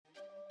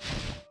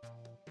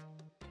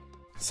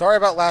Sorry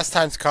about last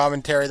time's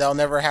commentary. That'll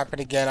never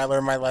happen again. I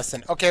learned my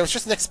lesson. Okay, it was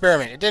just an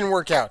experiment. It didn't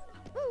work out.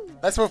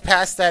 Let's move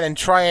past that and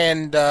try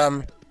and,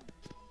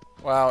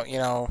 well, you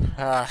know,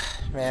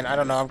 man, I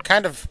don't know. I'm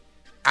kind of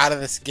out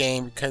of this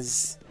game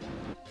because,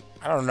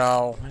 I don't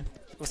know.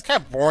 It was kind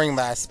of boring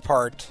last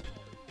part.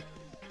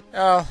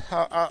 Oh,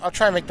 I'll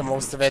try and make the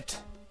most of it.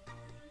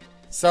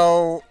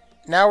 So,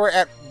 now we're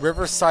at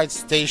Riverside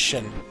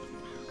Station,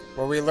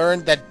 where we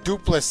learned that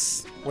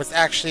Dupless was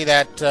actually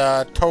that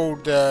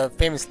Toad,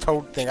 famous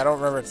Toad thing. I don't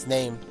remember its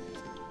name.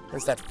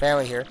 There's that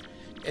family here.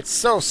 It's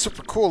so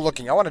super cool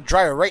looking. I want to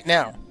drive it right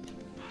now.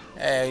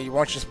 Hey, you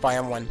won't just buy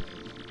him one.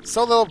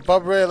 So little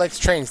Bub really likes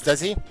trains,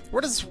 does he?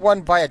 Where does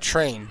one buy a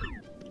train?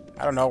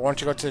 I don't know. Why don't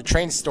you go to the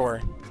train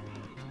store?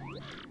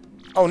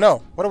 Oh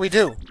no, what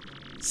do?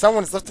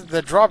 Someone's lifted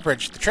the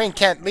drawbridge. The train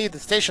can't leave the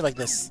station like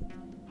this.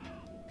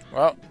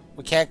 Well,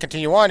 we can't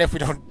continue on if we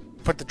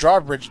don't put the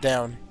drawbridge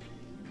down.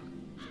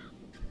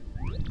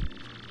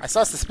 I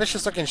saw a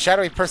suspicious-looking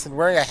shadowy person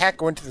wearing a hat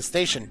go into the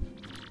station.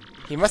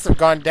 He must have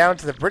gone down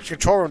to the bridge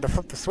control room to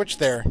flip the switch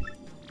there.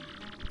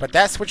 But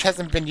that switch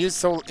hasn't been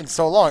used in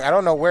so long. I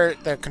don't know where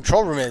the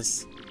control room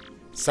is.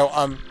 So,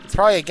 it's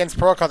probably against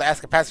protocol to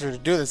ask a passenger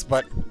to do this,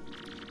 but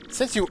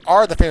since you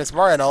are the famous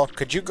Mario and all,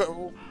 could you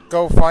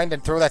go find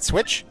and throw that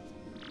switch?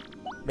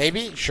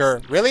 Maybe?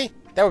 Sure. Really?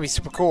 That would be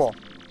super cool.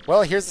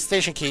 Well, here's the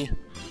station key.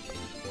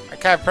 I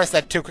kind of pressed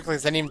that too quickly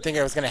because I didn't even think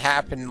it was going to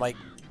happen, like,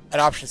 an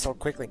option so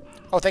quickly.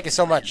 Oh, thank you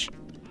so much.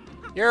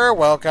 You're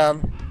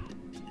welcome.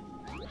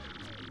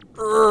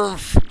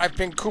 I've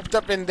been cooped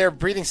up in there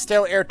breathing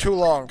stale air too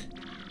long.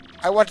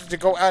 I wanted to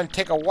go out and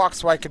take a walk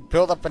so I could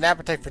build up an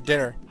appetite for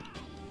dinner.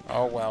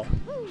 Oh, well.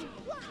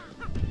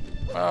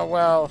 Oh,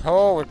 well.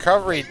 Oh,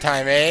 recovery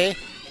time, eh?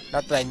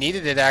 Not that I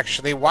needed it,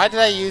 actually. Why did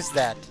I use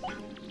that?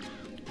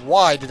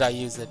 Why did I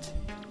use it?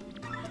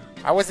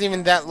 I wasn't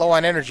even that low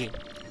on energy.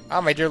 Ah,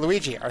 my dear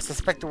Luigi, our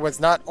suspect was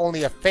not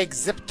only a fake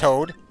Zip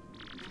Toad,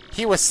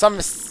 he was some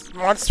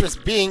monstrous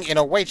being in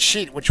a white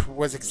sheet, which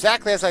was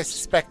exactly as I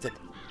suspected.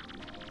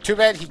 Too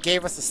bad he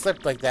gave us a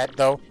slip like that,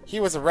 though. He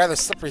was a rather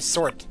slippery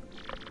sort.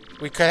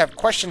 We could have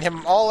questioned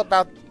him all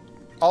about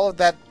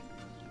that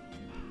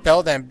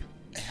Beldam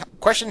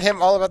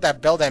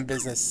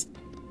business.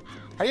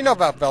 How do you know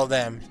about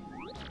Beldam?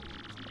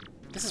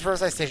 This is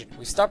Riverside Station.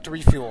 We stopped to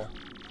refuel.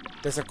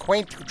 There's a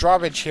quaint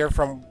drawbridge here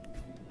from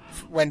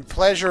when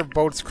pleasure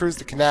boats cruise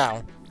the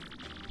canal.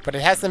 But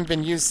it hasn't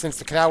been used since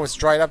the canal was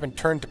dried up and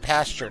turned to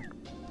pasture.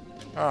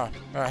 Oh,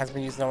 well, it hasn't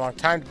been used in a long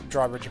time, the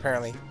drawbridge,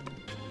 apparently.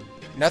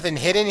 Nothing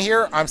hidden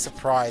here? I'm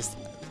surprised.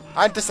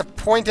 I'm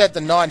disappointed at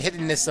the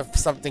non-hiddenness of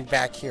something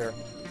back here.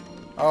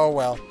 Oh,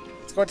 well.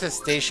 Let's go to the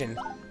station.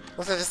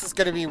 Looks like this is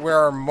going to be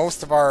where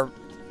most of our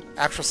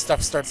actual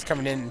stuff starts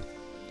coming in.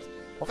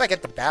 Hope I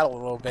get the battle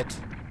a little bit.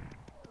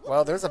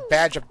 Well, there's a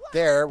badge up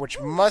there, which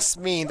must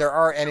mean there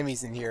are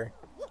enemies in here.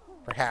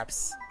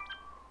 Perhaps.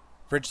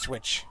 Bridge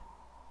switch.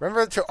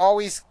 Remember to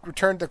always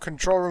return the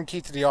control room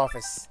key to the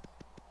office.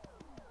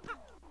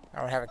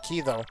 I don't have a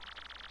key, though.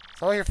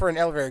 So I'm here for an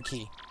elevator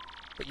key.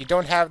 But you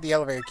don't have the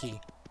elevator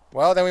key.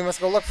 Well, then we must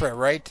go look for it,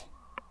 right?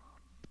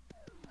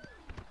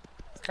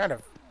 It's kind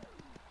of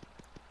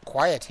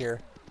quiet here.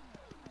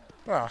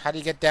 Well, how do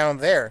you get down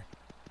there?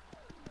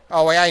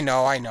 Oh, wait, I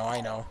know.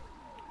 You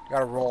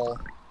gotta roll.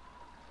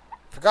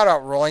 Forgot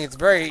about rolling. It's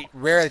very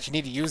rare that you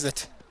need to use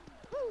it.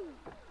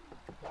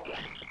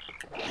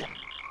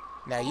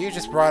 Now, you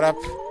just brought up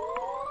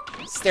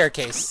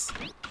staircase.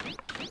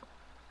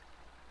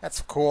 That's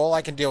cool.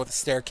 I can deal with the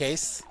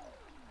staircase.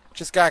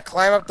 Just gotta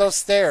climb up those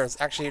stairs.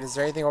 Actually, is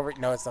there anything over...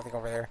 No, it's nothing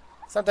over there.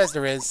 Sometimes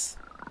there is.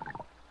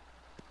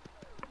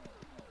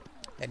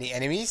 Any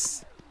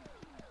enemies?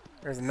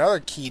 There's another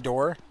key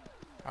door.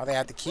 Oh, they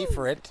have the key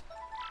for it.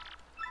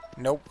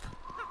 Nope.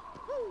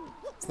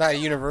 It's not a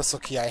universal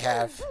key I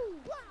have.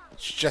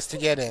 It's just to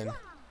get in.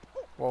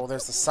 Well,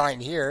 there's a sign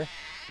here.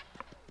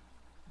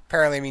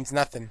 Apparently it means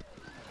nothing.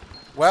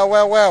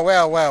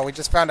 Well. We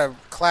just found a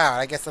cloud.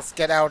 I guess let's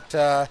get out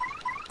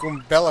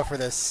Goombella for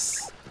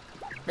this.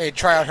 Maybe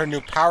try out her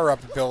new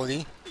power-up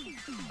ability.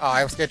 Oh,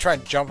 I was going to try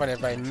and jump on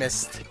it, but I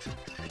missed.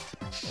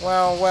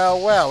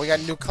 Well. We got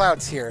new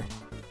clouds here.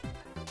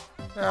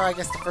 I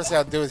guess the first thing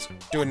I'll do is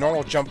do a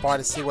normal jump on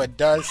to see what it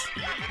does.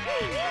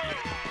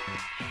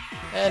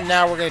 And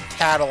now we're going to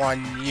tattle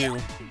on you.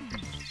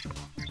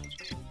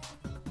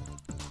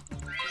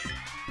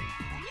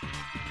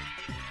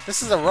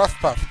 This is a rough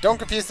puff. Don't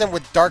confuse them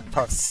with dark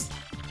puffs.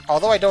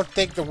 Although I don't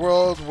think the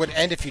world would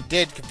end if you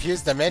did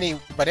confuse them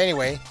but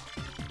anyway.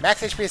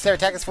 Max HP is 0,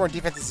 attack is 4, and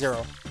defense is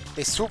 0.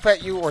 They swoop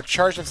at you or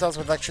charge themselves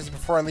with electricity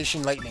before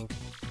unleashing lightning.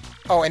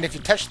 Oh, and if you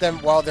touch them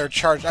while they're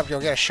charged up, you'll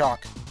get a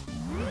shock.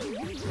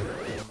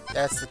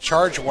 That's the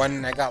charge one,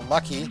 and I got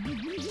lucky.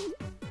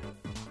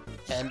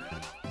 And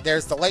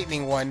there's the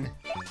lightning one.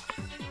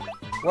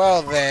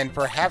 Well then,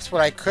 perhaps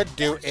what I could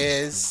do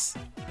is...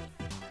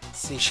 Let's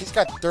see, she's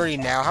got 30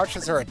 now. How much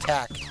is her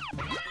attack?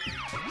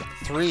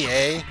 3,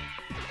 eh?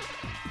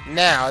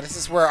 Now, this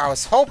is where I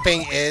was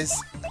hoping is...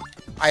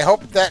 I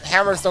hope that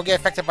hammers don't get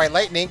affected by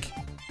lightning.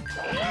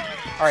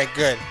 Alright,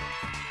 good.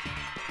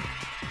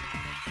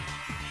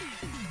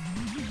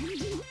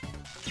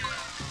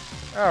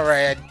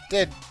 Alright, I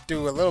did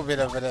do a little bit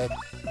of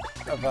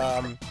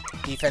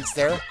defense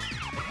there.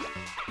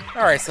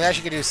 Alright, so now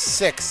she can do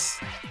 6.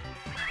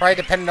 Probably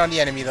dependent on the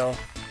enemy, though.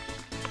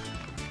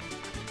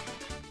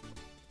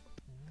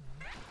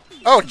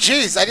 Oh,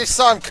 jeez! I just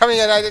saw him coming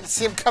and I didn't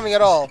see him coming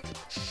at all.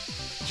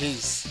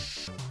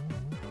 Jeez.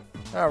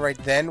 Alright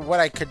then, what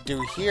I could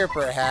do here,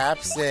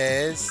 perhaps,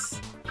 is...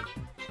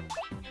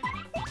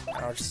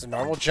 oh, just a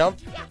normal jump.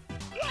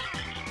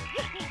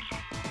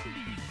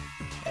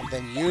 And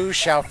then you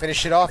shall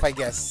finish it off, I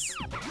guess.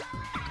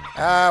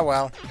 Ah,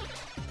 well.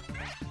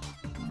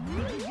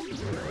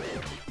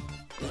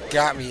 He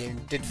got me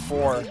and did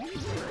 4.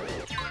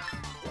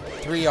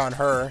 3 on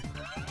her.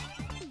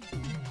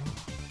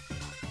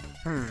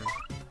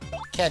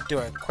 Can't do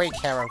a Quake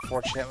Hammer,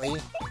 unfortunately.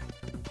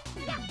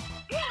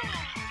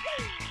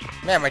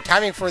 Man, my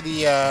timing for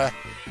the,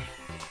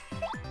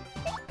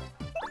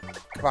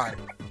 come on.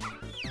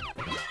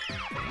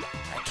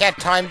 I can't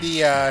time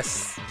the,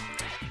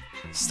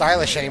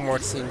 stylish anymore,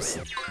 it seems.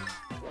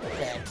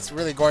 Man, it's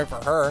really going for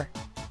her.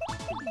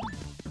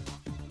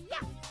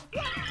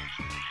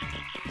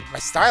 My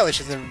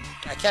stylish isn't...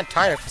 I can't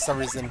time it for some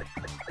reason.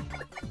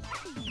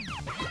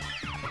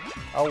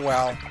 Oh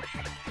well.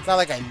 It's not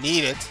like I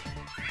need it.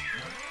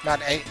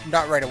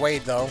 Not right away,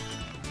 though.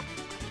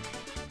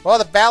 Well,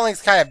 the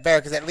battling's kind of better,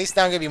 because at least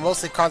now I'm going to be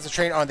mostly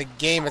concentrating on the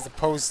game as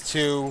opposed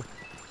to,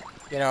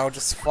 you know,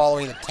 just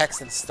following the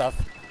text and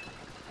stuff.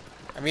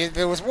 I mean, if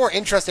it was more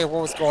interesting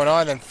what was going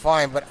on, then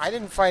fine, but I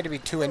didn't find it to be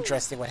too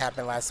interesting what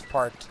happened last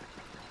part.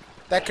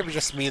 That could be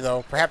just me,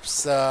 though.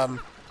 Perhaps, I'm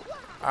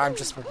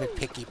just a bit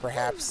picky,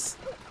 perhaps.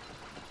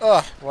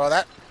 Ugh, well,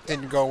 that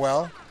didn't go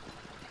well.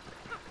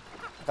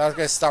 I thought I was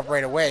going to stop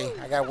right away.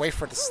 I gotta wait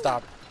for it to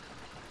stop.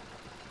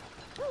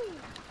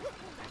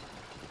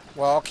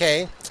 Well,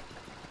 okay.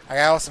 I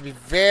gotta also be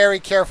very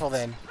careful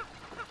then.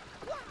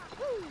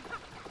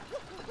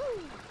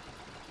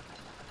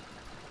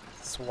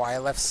 That's why I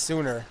left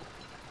sooner.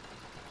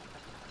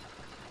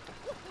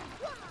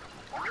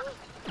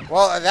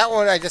 Well, that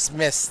one I just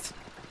missed.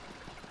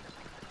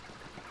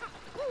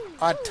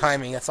 Odd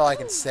timing, that's all I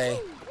can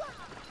say.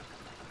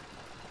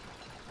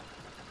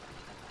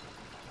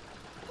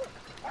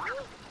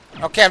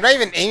 Okay, I'm not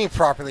even aiming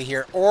properly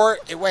here, or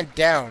it went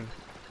down.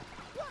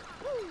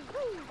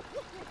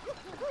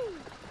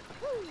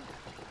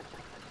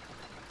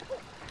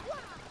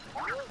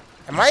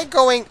 Am I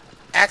going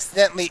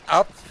accidentally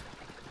up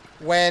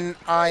when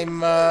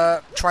I'm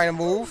trying to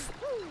move?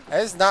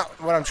 That is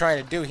not what I'm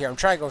trying to do here. I'm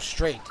trying to go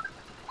straight.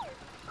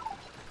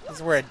 This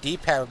is where a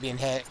D-pad would be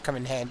come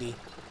in handy.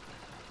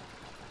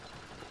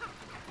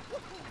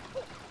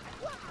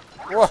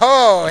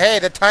 Whoa! Hey,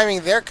 the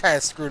timing there kind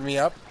of screwed me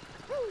up.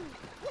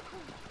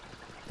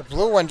 The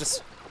blue one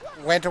just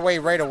went away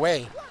right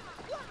away.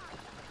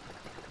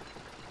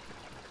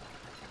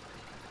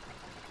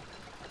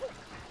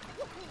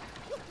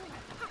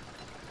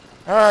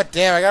 Oh,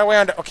 damn, I gotta wait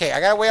on to... okay, I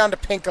gotta wait on to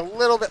pink a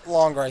little bit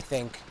longer, I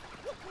think.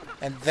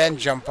 And then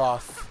jump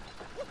off.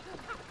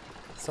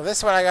 So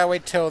this one I gotta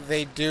wait till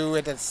they do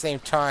it at the same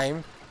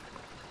time.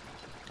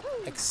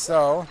 Like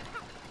so.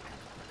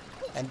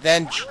 And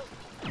then...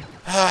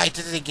 I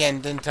did it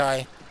again, didn't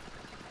I?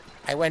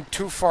 I went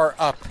too far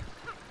up.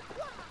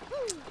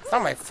 It's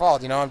not my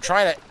fault, you know, I'm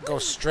trying to go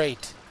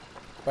straight.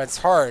 But it's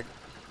hard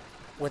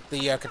with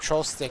the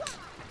control stick.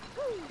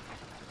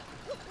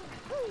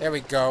 There we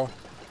go.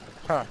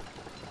 Huh.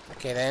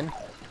 Okay then.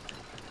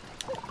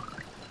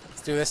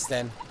 Let's do this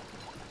then.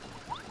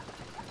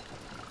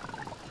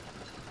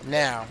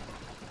 Now.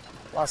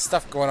 A lot of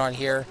stuff going on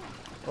here.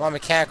 A lot of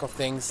mechanical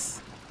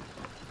things.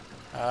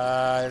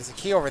 There's a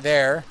key over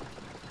there.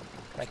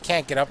 But I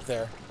can't get up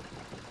there.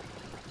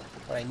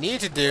 What I need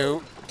to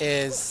do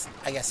is,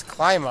 I guess,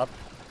 climb up.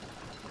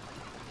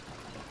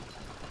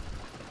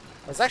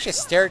 There's actually a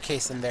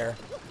staircase in there.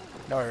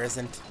 No, there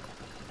isn't.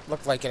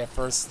 Looked like it at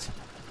first.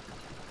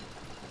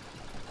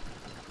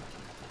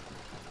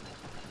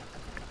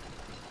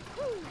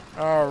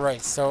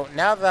 Alright, so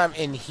now that I'm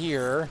in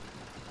here...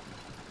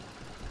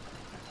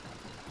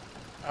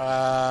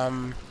 I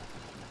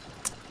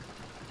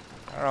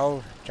don't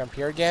know, jump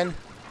here again?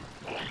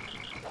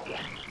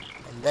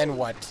 And then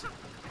what?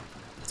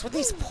 What's with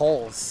these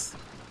poles?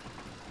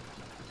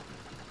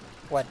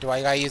 What, do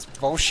I gotta use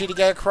Boshi to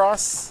get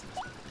across?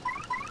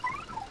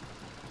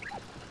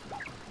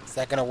 Is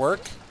that gonna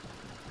work?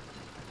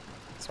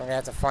 So we're gonna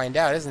have to find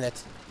out, isn't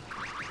it?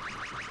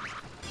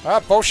 Ah,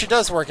 Boshi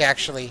does work,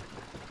 actually.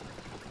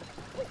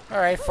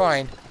 Alright,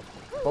 fine.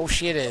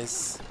 Boshi it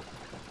is.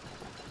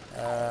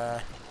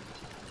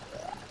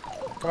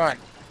 Come on.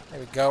 There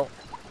we go.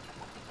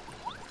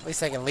 At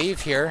least I can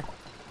leave here.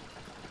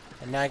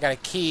 And now I got a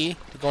key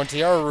to go into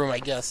the other room, I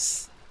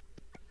guess.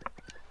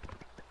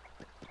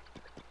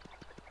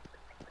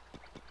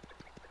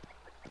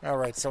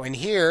 Alright, so in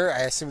here,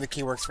 I assume the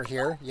key works for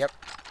here. Yep.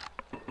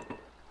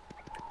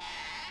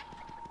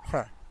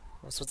 Huh.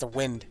 What's with the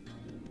wind?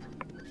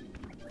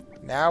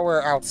 Now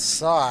we're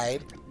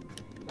outside.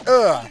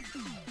 Ugh!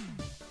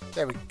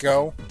 There we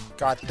go.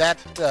 Got that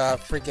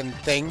freaking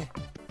thing.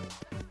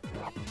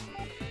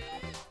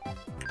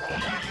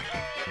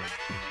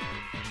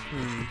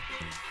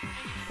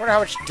 wonder how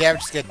much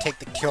damage it's gonna take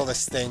to kill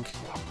this thing.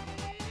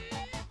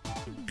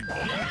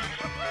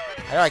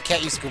 I know I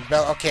can't use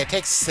Goombella. Okay, it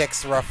takes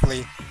 6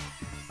 roughly.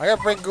 I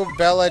gotta bring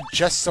Goombella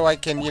just so I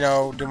can, you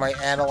know, do my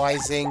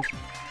analyzing.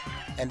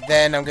 And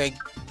then I'm gonna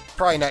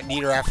probably not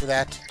need her after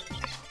that.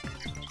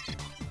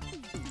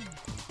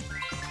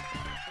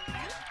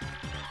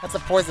 That's a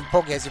poison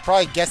Poke. As you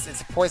probably guessed,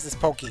 it's a poisonous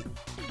Poke.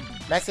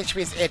 Max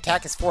HP's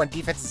attack is 4 and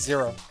defense is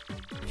 0.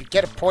 If you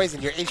get a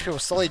poison, your HP will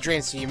slowly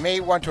drain, so you may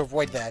want to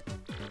avoid that.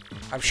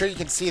 I'm sure you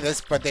can see this,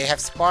 but they have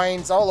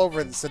spines all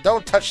over them, so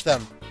don't touch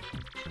them.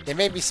 They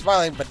may be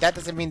smiling, but that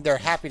doesn't mean they're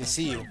happy to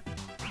see you.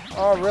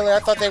 Oh, really? I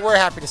thought they were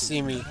happy to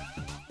see me.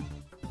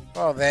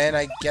 Well then,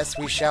 I guess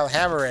we shall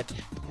hammer it.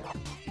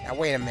 Now,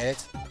 wait a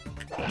minute.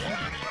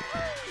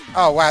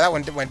 Oh, wow, that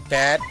one went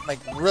bad. Like,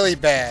 really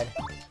bad.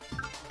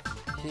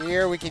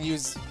 Here we can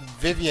use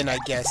Vivian, I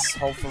guess,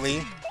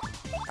 hopefully.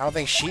 I don't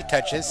think she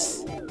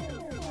touches.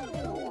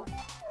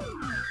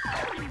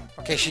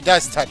 Okay, she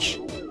does touch.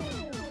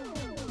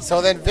 So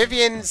then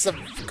Vivian's a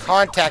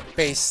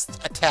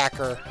contact-based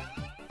attacker,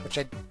 which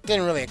I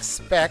didn't really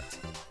expect.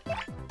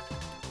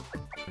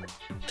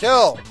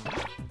 Kill!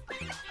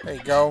 There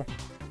you go.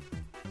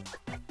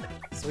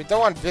 So we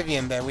don't want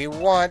Vivian then. We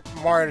want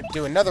Mario to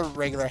do another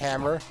regular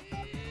hammer.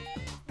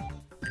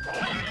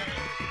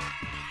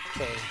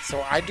 Okay,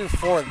 so I do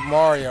 4 with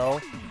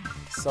Mario.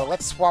 So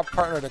let's swap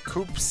partner to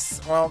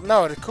Koops. Well,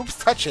 no, the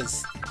Koops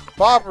touches.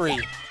 Bobbery,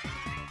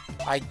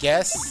 I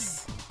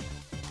guess,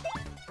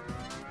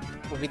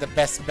 would be the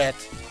best bet.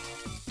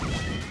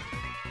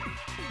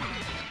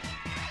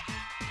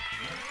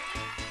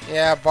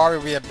 Yeah, Bobbery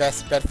would be the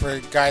best bet for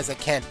guys that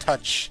can't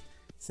touch,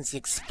 since he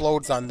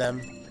explodes on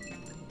them.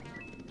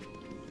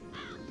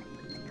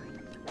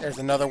 There's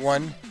another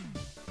one.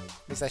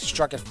 At least I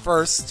struck it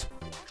first.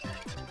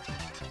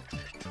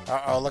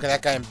 Uh-oh, look at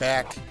that guy in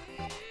back.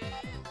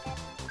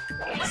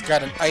 He's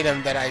got an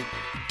item that I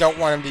don't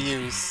want him to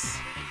use.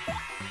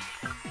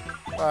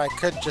 Well, I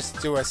could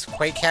just do a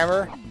Quake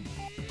Hammer.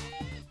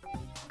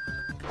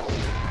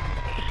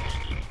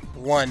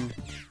 1.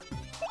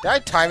 Did I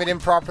time it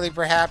improperly,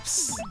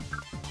 perhaps?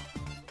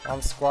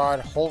 Bomb Squad,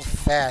 hold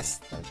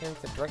fast. I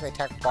can't directly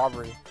attack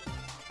Bobbery.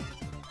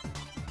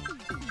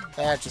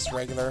 Just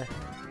regular.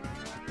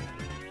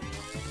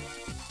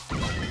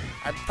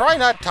 I'm probably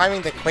not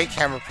timing the Quake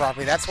Hammer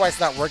properly. That's why it's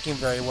not working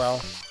very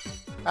well.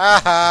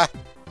 Aha!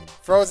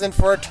 Frozen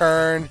for a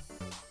turn.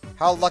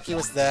 How lucky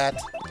was that?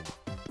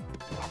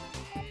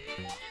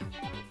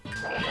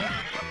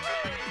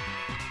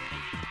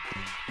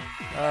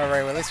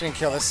 Alright, well, at least we can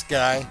kill this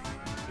guy.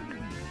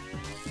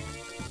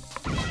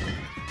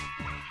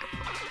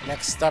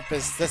 Next up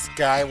is this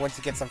guy, once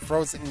he gets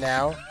unfrozen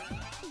now.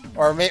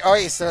 Or may oh,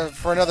 it's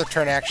for another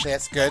turn, actually.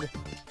 That's good.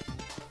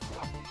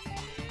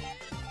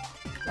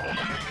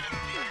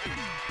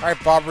 Alright,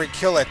 Bobbery,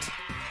 kill it.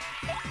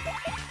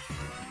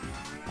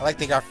 I like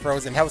they got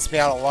frozen. Helps me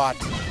out a lot.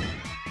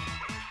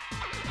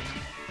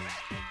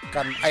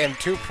 Got an item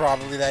 2,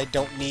 probably, that I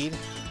don't need.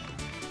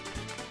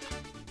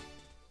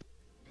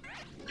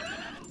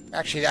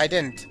 Actually, I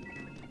didn't.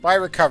 But I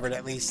recovered,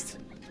 at least.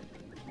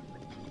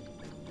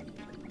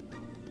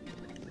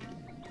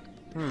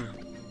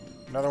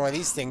 Another one of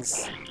these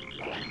things.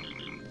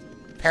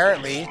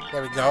 Apparently,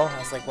 there we go. I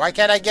was like, why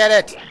can't I get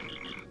it?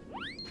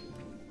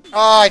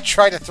 Oh, I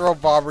tried to throw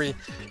Bobbery.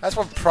 That's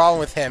one problem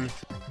with him.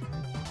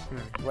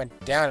 He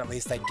went down at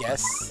least, I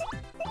guess.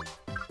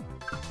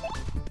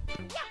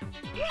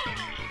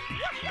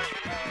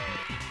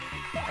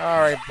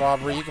 Alright,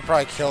 Bobbery, you can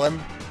probably kill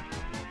him.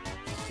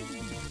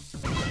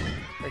 There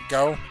we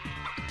go.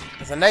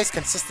 It's a nice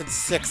consistent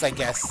 6, I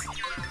guess.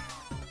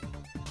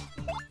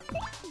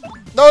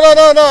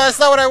 No, that's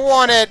not what I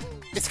wanted!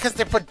 It's because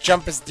they put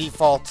jump as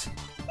default.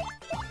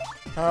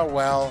 Oh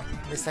well,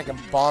 at least I can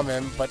bomb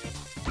him, but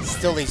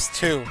still leaves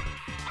 2.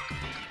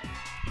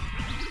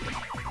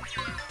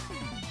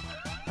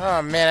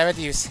 Oh man, I meant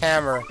to use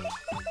hammer.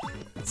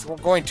 It's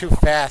going too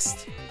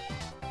fast.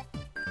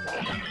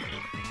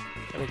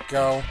 There we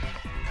go.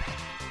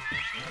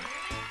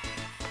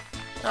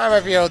 I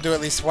might be able to do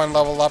at least 1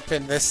 level up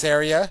in this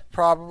area,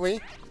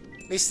 probably.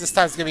 At least this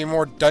time it's going to be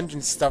more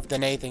dungeon stuff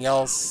than anything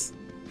else.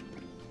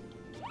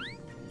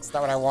 That's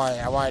not what I want.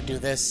 I want to do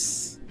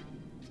this.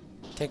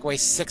 Take away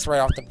 6 right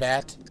off the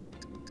bat.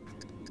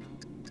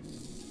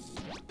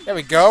 There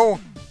we go.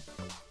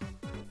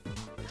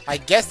 I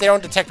guess they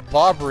don't detect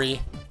Bobbery.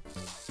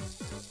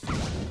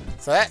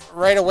 So that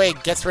right away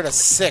gets rid of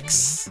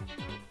 6.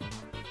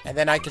 And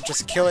then I can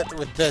just kill it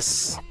with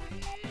this.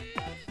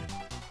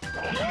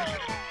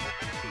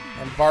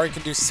 And Bari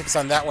can do 6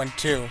 on that one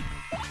too.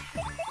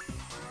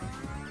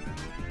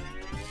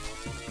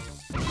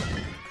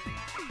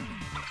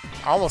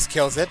 Almost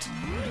kills it.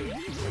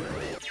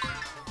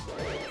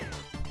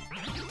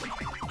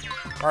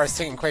 Bari's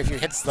taking quite a few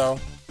hits though.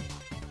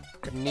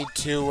 Gonna need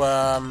to,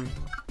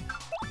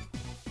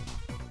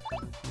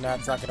 no,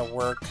 it's not gonna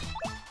work.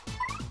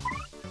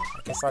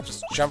 I guess I'll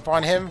just jump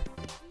on him.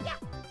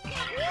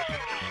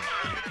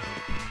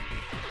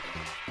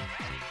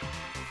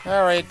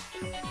 Alright.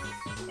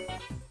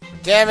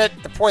 Damn it!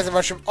 The poison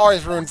mushroom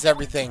always ruins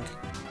everything.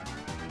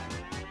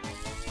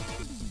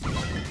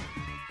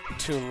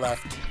 2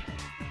 left.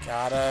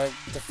 Gotta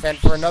defend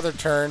for another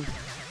turn.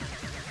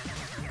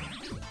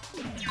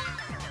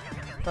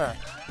 Huh.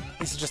 At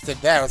least it just did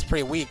that. It was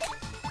pretty weak.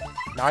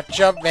 Not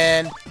jump,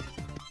 man.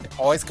 It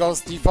always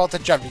goes default to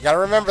jump. You gotta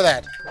remember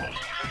that.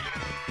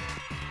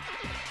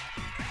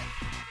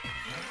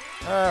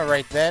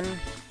 Alright then.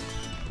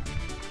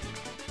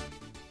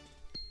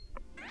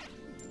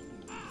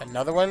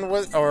 Another one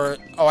was, or,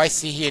 oh, I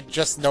see, he had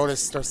just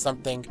noticed or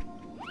something.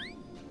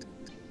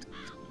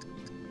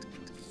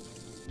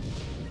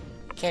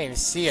 Can't even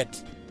see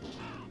it.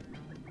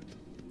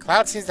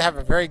 Cloud seems to have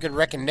a very good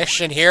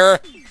recognition here.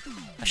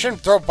 I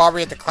shouldn't throw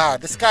Bobby at the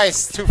Cloud. This guy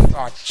is too,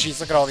 oh jeez,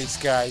 look at all these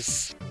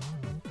guys.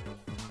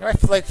 You know, I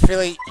feel like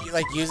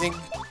using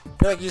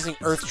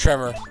Earth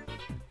Tremor.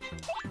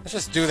 Let's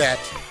just do that.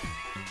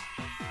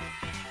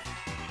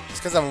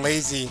 Just because I'm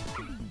lazy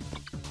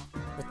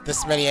with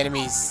this many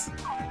enemies.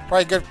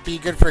 Probably be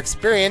good for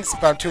experience,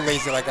 but I'm too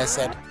lazy, like I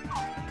said.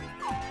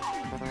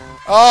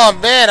 Oh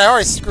man, I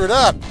already screwed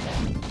up.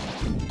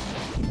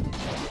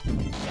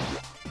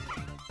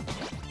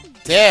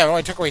 Damn, I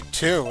only took away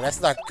 2.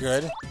 That's not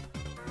good.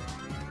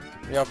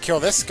 Maybe I'll kill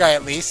this guy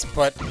at least,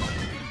 but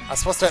I'm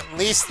supposed to at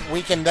least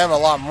weaken them a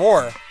lot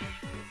more.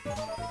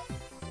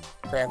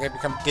 Okay, I'm gonna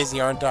become dizzy,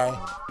 aren't I?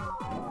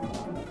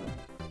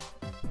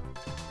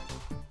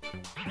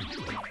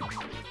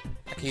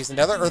 I can use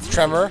another Earth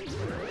Tremor.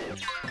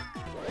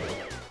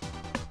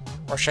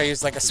 Or should I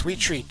use like a Sweet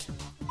Treat?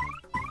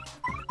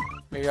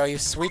 Maybe I'll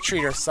use Sweet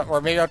Treat or something,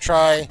 or maybe I'll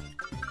try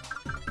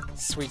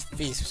Sweet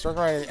Feast. Restores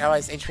my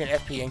allies' HP and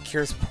FP and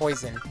cures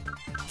poison.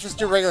 Let's just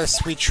do regular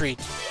Sweet Treat.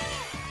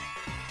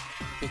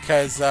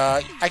 Because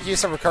I can use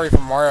some recovery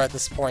from Mario at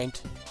this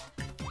point.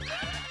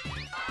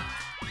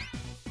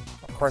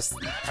 Of course,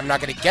 I'm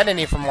not going to get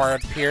any from Mario,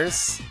 it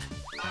appears.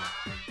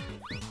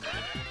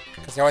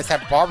 Because they always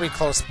have Bobby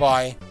close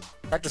by.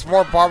 In fact, there's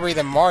more Bobby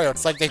than Mario.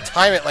 It's like they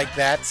time it like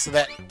that so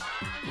that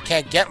you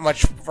can't get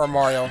much from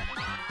Mario.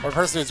 Or the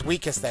person who's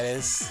weakest, that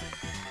is.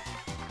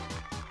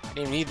 I didn't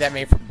even need that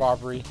many for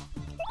Bobbery.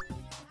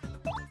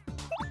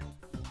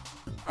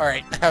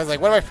 Alright, I was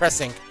like, what am I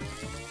pressing?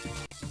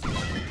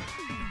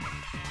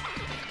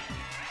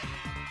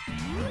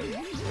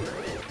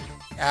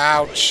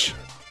 Ouch.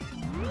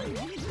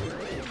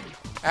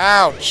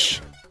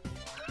 Ouch.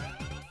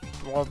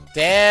 Well,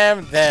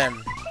 damn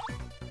them.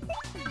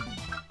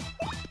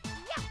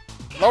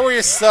 Lower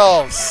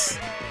yourselves.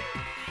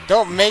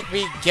 Don't make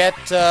me get,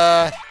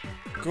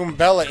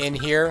 Goombella in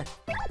here.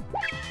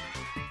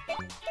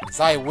 'Cause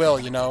I will,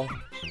 you know.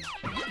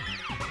 There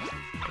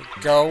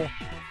we go.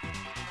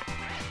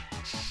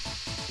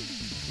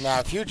 Now,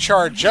 if you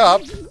charge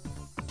up,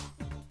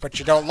 but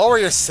you don't lower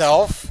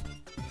yourself,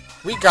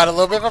 we got a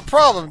little bit of a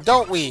problem,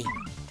 don't we?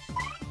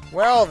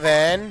 Well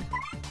then,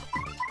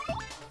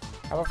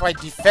 how about if I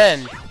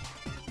defend?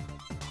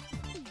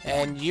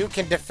 And you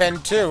can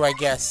defend too, I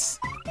guess.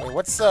 Wait,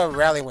 what's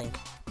Rally Wink?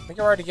 I think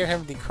I've already given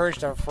him the courage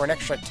for an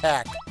extra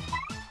attack.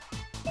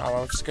 Oh,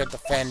 well, just gonna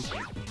defend.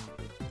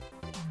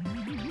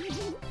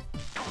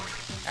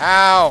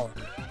 Ow!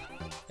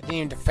 I didn't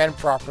even defend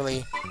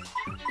properly.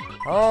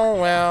 Oh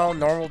well,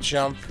 normal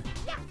jump.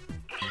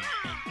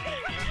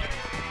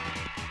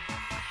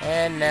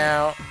 And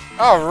now...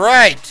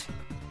 Alright!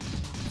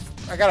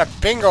 I got a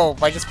bingo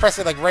by just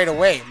pressing like right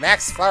away.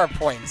 Max flower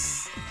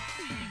points.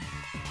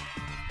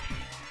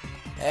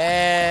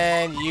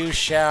 And you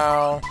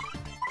shall...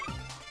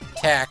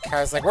 attack. I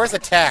was like, where's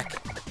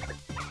attack?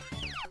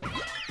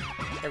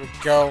 There we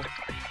go.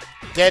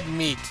 Dead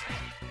meat.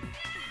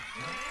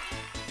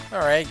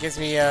 Alright, gives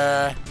me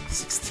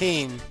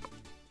 16.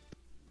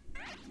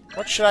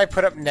 What should I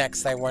put up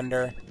next, I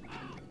wonder?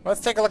 Let's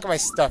take a look at my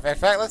stuff. In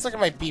fact, let's look at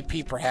my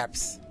BP,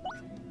 perhaps.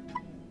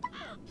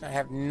 I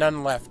have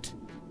none left.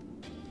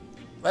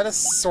 Let us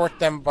sort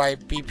them by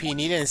BP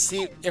needed and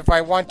see if I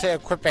want to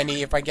equip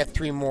any if I get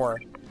 3 more.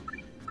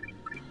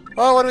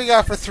 Well, what do we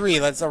got for 3?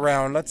 Let's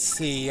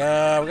see. We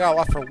got a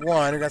lot for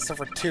 1. We got stuff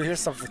for 2. Here's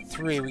stuff for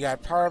 3. We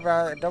got power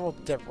about double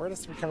dip. Where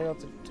does it become able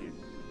to do?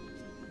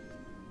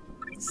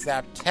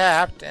 Zap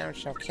tap.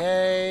 Damage.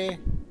 Okay.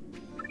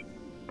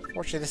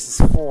 Fortunately, this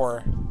is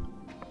 4.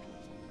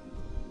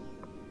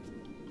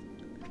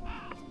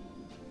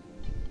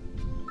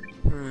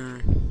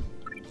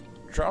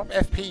 Drop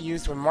FP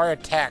used when Mario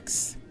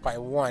attacks by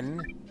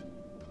 1.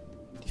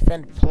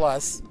 Defend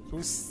plus.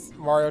 Boosts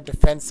Mario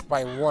defense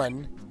by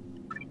 1.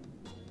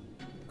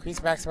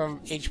 Increase maximum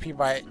HP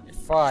by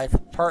 5 for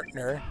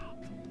partner.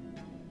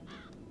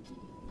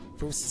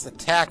 Boosts his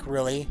attack,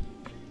 really.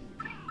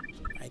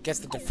 I guess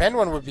the defend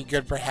one would be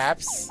good,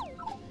 perhaps.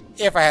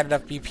 If I had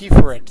enough BP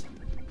for it.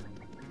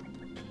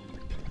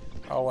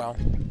 Oh well.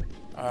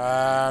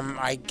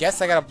 I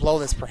guess I gotta blow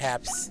this,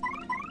 perhaps.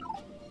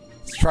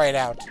 Let's try it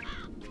out.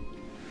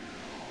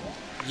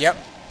 Yep.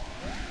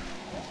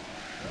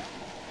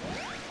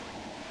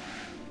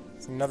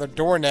 It's another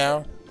door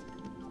now.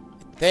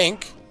 I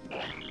think.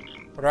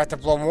 Or do I have to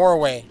blow more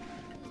away?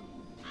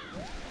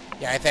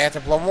 Yeah, I think I have to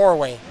blow more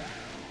away.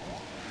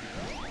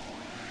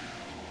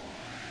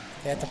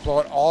 They have to blow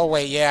it all the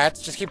way. Yeah, I have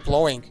to just keep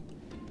blowing.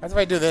 How do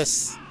I do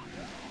this?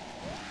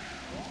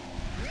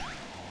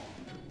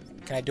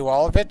 Can I do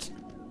all of it?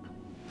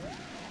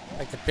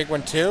 Like the big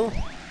one too?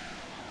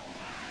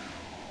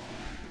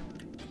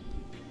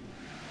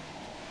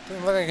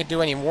 Doesn't look like I could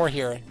do any more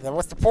here. Then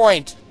what's the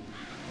point?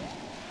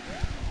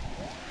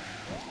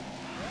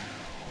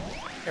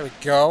 There we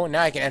go.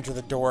 Now I can enter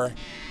the door.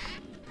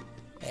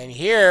 And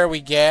here we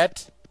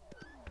get...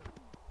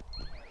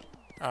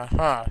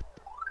 Uh-huh.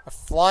 A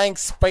flying,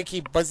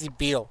 spiky, buzzy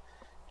beetle.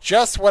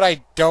 Just what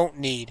I don't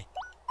need.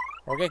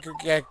 We're gonna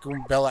get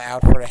Goombella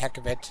out for the heck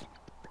of it.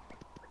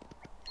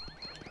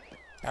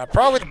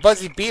 Problem with the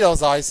buzzy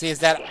beetles, obviously, is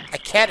that I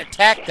can't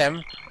attack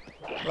them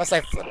unless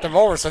I flip them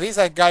over. So these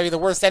are gotta be the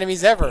worst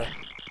enemies ever.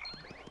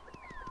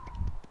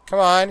 Come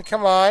on,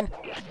 come on.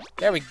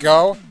 There we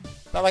go.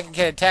 Not like I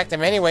can attack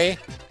them anyway.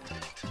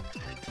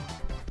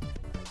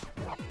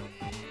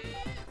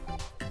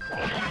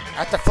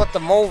 I have to flip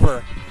them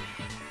over.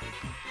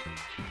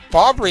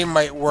 Bobbery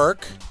might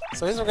work.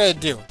 So here's what we're gonna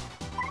do.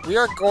 We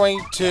are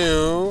going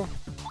to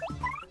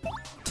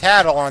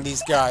tattle on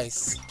these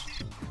guys.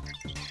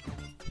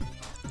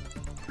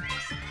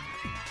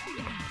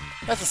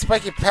 That's a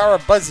spiky power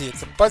Buzzy.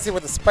 It's a Buzzy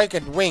with a spike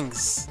and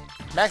wings.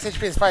 Max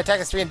HP is 5, attack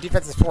is 3, and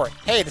defense is 4.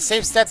 Hey, the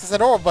same stats as a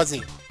normal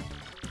Buzzy.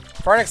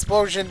 Foreign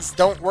explosions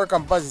don't work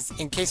on Buzzies,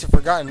 in case you've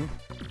forgotten.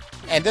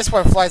 And this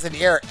one flies in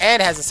the air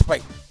and has a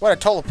spike. What a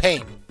total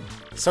pain.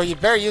 So you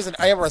better use an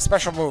item or a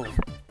special move.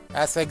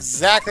 That's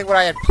exactly what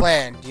I had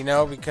planned, you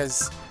know,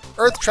 because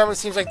Earth Tremor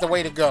seems like the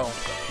way to go.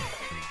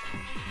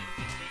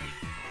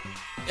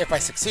 If I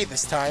succeed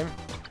this time.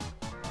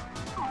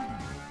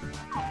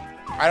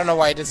 I don't know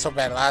why I did so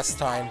bad last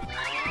time.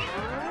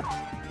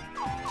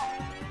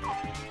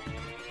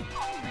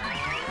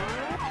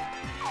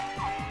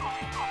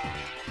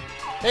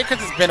 Maybe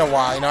because it's been a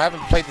while, you know, I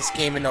haven't played this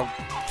game in a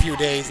few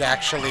days,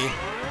 actually.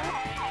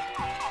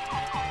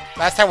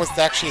 Last time was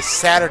actually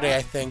Saturday,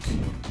 I think.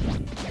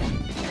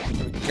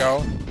 There we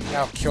go.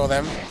 Now kill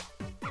them.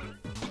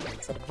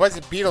 So the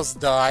Buzzy Beetles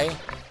die.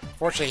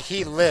 Fortunately,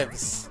 he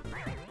lives.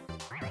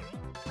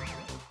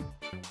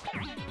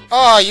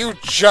 Oh, you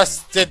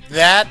just did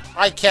that?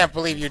 I can't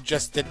believe you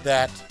just did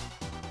that.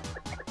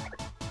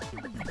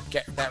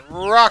 Get that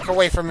rock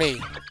away from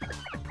me.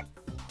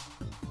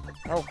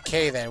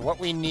 Okay then, what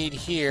we need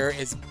here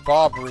is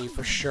Bobbery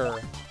for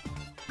sure.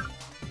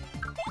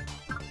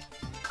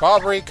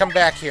 Bobbery, come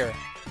back here.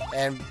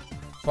 And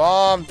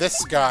bomb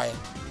this guy.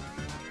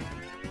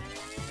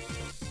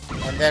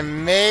 And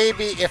then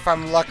maybe if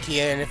I'm lucky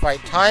and if I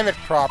time it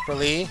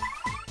properly,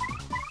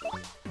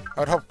 I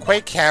would hope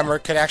Quake Hammer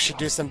could actually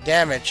do some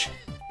damage.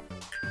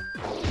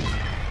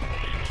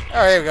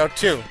 Oh, there we go,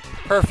 2.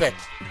 Perfect.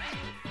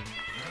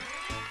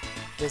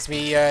 Gives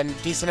me a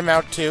decent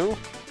amount too.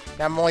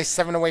 Now I'm only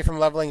 7 away from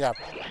leveling up.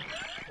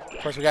 Of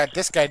course, we got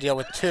this guy to deal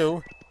with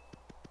too.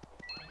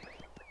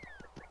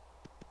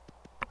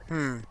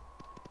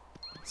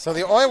 So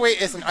the only way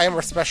is an item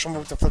or special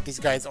move to flip these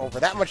guys over.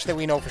 That much that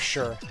we know for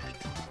sure.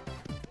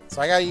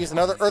 So I gotta use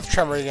another Earth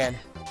Tremor again.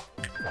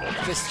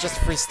 Just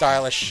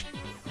freestylish.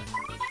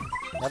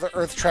 Another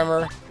Earth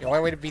Tremor. The only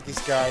way to beat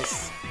these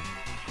guys.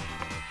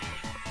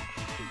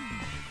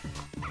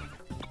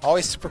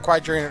 Always super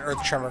quiet during an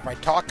Earth Tremor. If I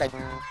talk, I...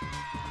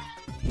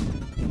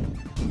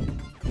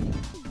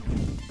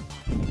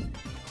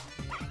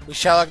 We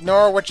shall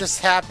ignore what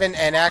just happened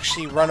and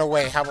actually run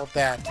away. How about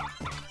that?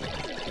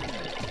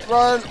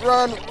 Run,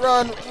 run,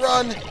 run,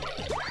 run!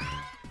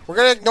 We're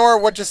gonna ignore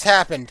what just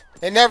happened.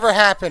 It never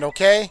happened,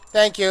 okay?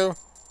 Thank you.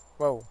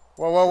 Whoa.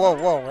 Whoa, whoa, whoa,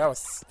 whoa. That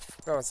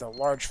was a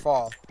large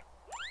fall.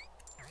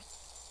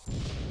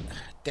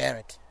 Damn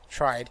it.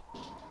 Tried.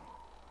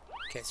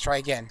 Okay, let's try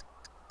again.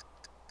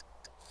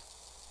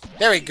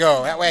 There we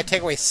go. That way I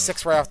take away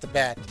 6 right off the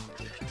bat.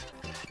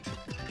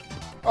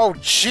 Oh,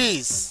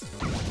 jeez.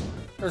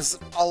 There's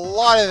a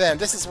lot of them.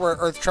 This is where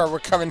Earth Tremor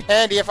would come in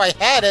handy if I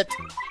had it.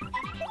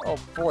 Oh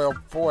boy, oh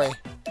boy.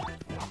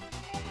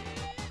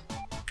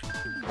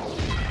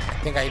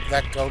 I think I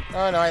let go.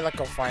 Oh no, I let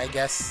go fine, I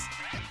guess.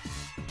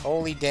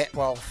 Holy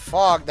well,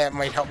 Fog, that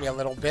might help me a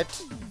little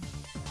bit.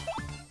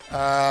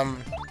 Oh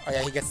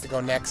yeah, he gets to go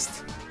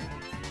next.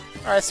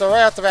 Alright, so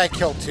right off the bat I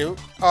killed 2.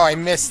 Oh, I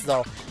missed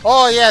though.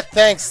 Oh yeah,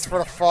 thanks for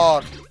the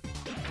Fog.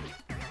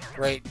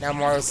 Great, now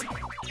Mario's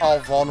all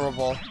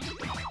vulnerable.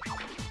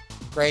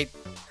 Great.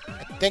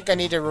 I think I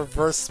need to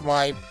reverse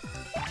my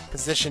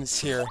positions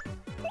here.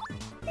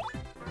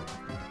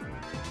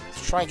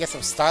 Let's try and get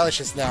some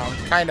stylishness now.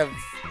 I'm kind of...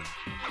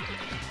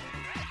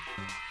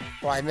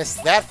 Well, I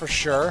missed that for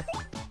sure.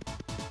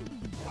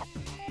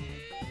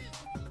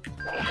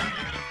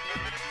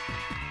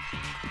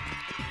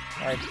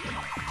 Alright.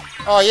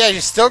 Oh yeah, you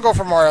still go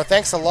for Mario.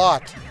 Thanks a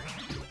lot.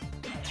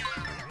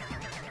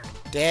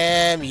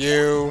 Damn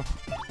you.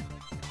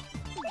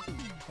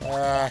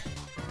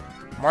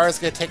 Mario's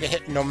gonna take a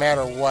hit no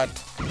matter what.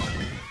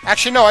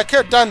 Actually, no, I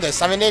could have done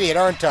this. I'm an idiot,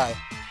 aren't I?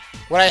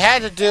 What I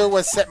had to do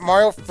was set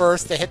Mario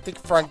first to hit the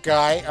front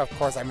guy. Of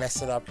course, I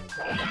messed it up.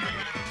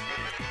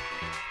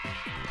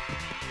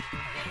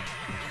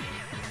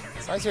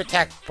 Why don't you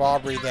attack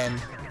Bobbery then?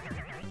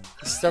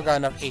 He's still got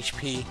enough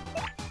HP.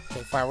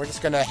 Okay, fine. We're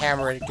just gonna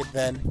hammer it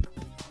then.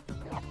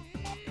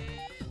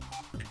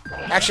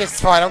 Actually, it's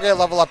fine. I'm gonna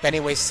level up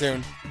anyway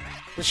soon.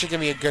 This should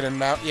give me a good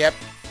amount. Yep.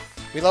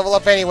 We level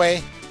up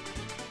anyway.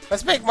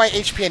 Let's make my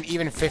HP an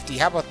even 50.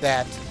 How about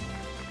that?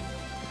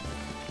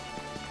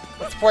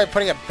 What's the point of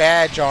putting a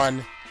badge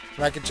on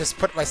when I could just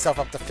put myself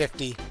up to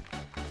 50?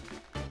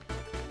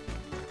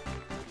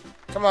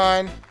 Come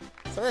on.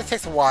 Something that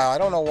takes a while. I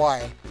don't know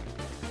why.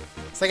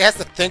 It's like it has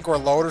to think or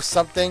load or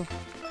something.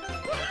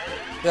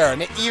 There,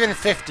 an even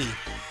 50.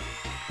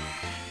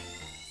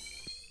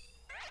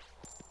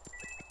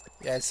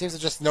 Yeah, it seems to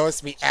just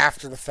notice me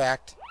after the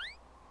fact.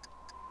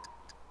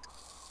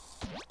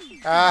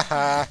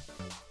 Aha.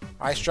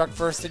 I struck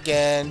first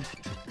again.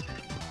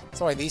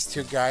 It's only these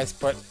two guys,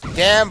 but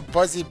damn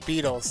buzzy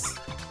beetles.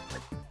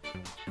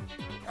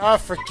 Oh,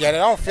 forget it.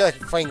 I don't feel like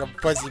fighting a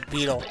buzzy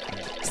beetle.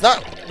 It's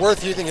not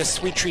worth using a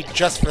sweet treat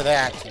just for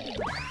that.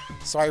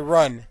 So I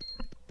run.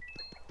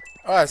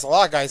 Oh, there's a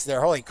lot of guys there.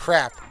 Holy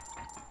crap.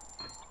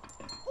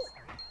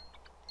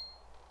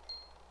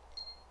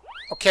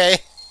 Okay.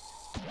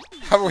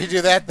 How about we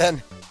do that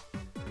then?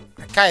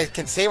 I kind of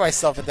can save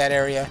myself at that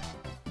area.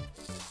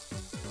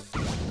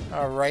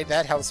 Alright,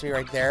 that helps me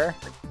right there.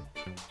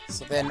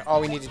 So then all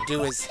we need to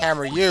do is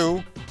hammer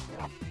you.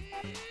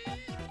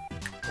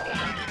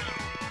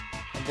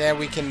 And then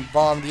we can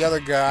bomb the other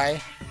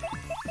guy.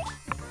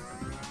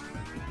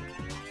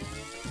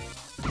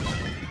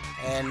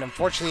 And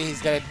unfortunately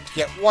he's gonna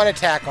get one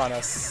attack on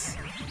us.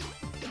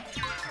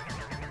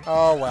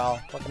 Oh well,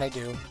 what can I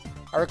do?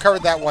 I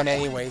recovered that one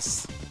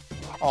anyways.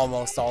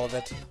 Almost all of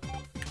it.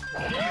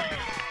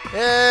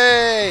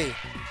 Yay!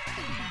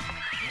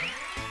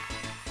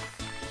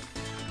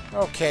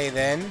 Okay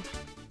then.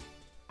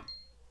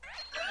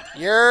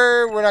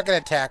 We're not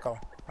gonna tackle.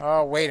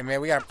 Oh, wait a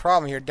minute. We got a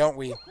problem here, don't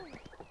we?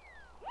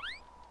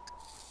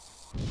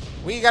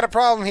 We got a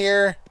problem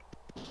here.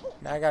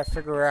 Now I gotta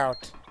figure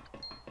out.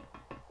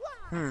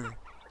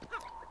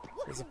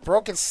 There's a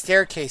broken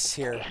staircase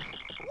here.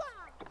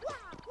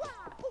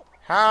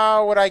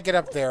 How would I get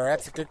up there?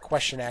 That's a good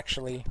question,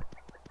 actually.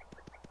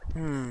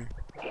 Can't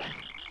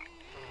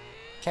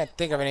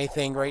think of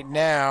anything right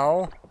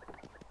now.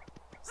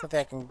 Something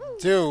I can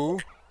do.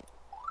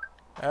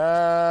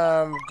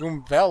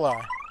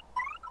 Goombella.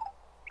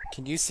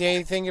 Can you see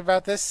anything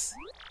about this?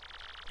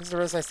 This is the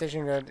roadside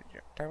station.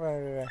 Talk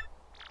about.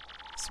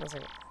 Smells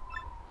like.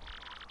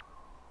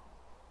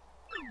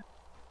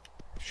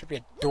 Should be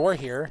a door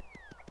here.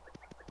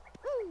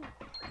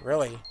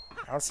 Really?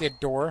 I don't see a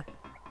door.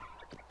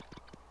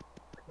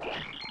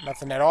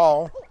 Nothing at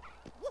all.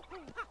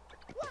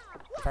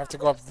 If I have to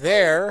go up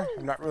there,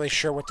 I'm not really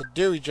sure what to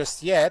do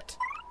just yet.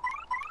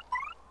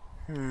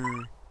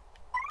 What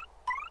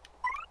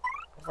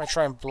if I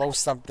try and blow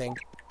something?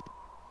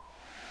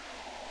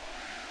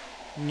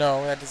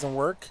 No, that doesn't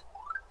work.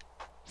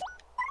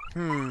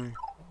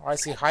 I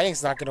see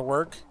hiding's not gonna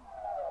work.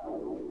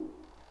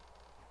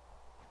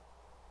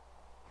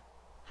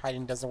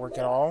 Hiding doesn't work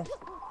at all.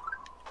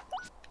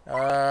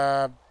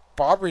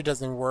 Bobbery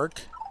doesn't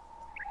work.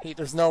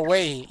 There's no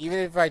way. Even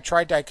if I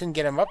tried to, I couldn't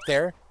get him up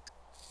there.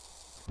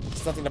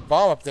 There's nothing to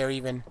bomb up there,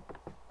 even.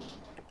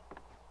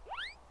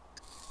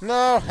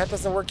 No, that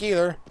doesn't work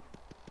either.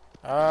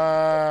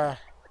 Just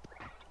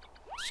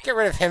get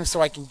rid of him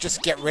so I can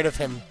just get rid of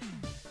him.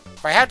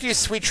 If I have to use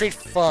Sweet Treat,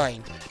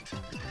 fine.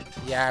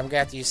 Yeah, I'm gonna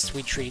have to use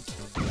Sweet Treat.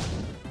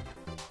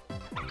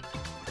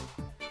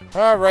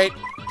 Alright.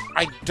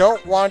 I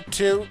don't want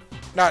to...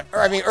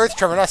 Earth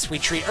Tremor, not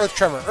Sweet Treat. Earth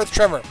Tremor, Earth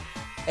Tremor.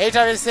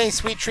 Anytime I'm saying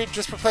Sweet Treat,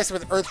 just replace it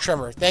with Earth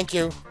Tremor. Thank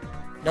you.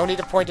 No need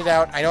to point it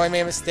out. I know I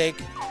made a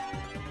mistake.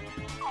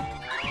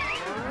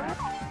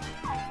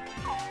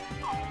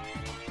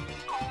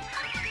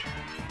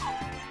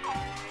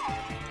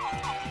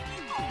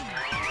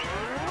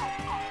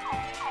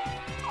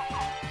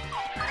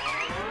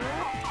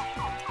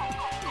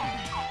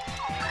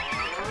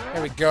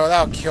 There we go.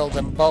 That'll kill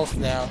them both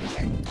now.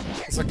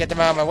 This will get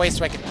them out of my way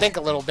so I can think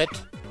a little bit.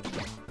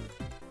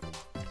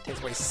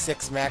 Takes away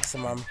 6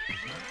 maximum.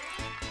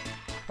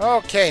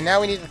 Okay, now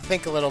we need to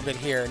think a little bit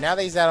here. Now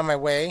that he's out of my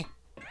way,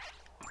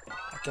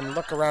 I can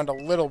look around a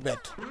little bit.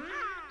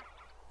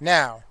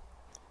 Now,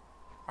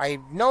 I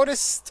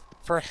noticed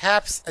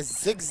perhaps a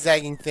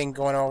zigzagging thing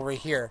going over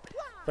here.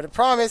 But the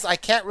problem is I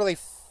can't really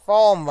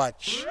fall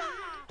much.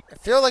 I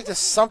feel like there's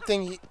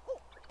something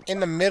in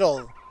the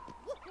middle.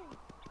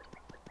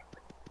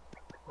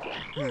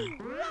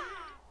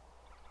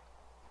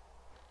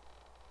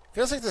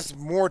 Feels like there's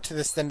more to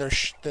this than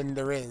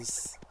there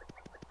is.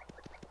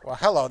 Well,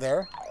 hello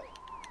there.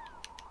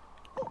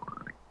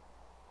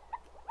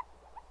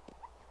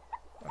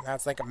 Well,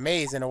 that's like a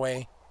maze in a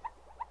way.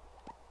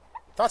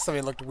 Thought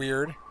something looked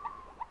weird.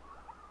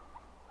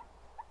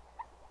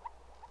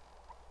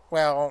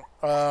 Well,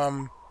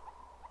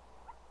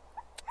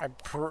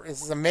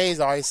 this is a maze,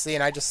 obviously,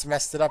 and I just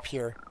messed it up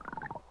here.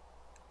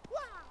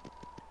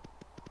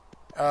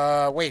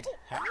 Wait.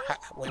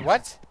 Wait,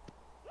 what?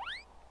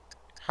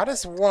 How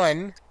does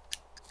one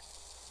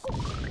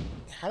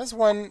How does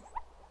one...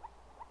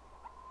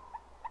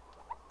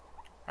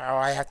 Oh,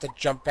 I have to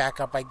jump back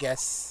up, I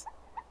guess.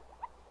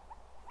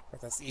 But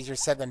that's easier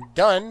said than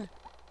done.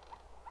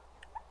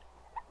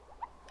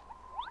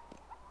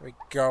 There we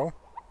go.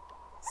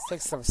 This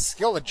takes some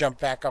skill to jump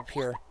back up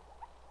here.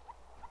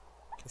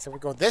 Okay, so we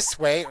go this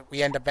way,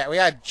 we end up back. We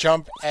gotta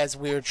jump as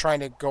we were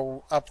trying to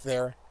go up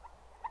there.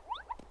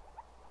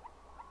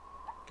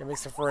 It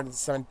makes it for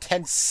some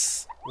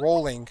intense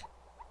rolling.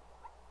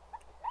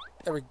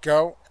 There we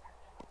go.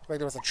 Looks like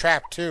there was a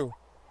trap too.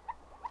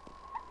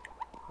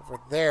 Over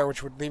there,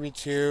 which would lead me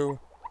to...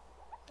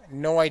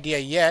 No idea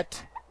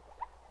yet.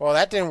 Well,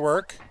 that didn't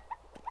work.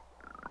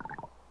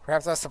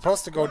 Perhaps I was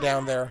supposed to go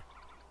down there.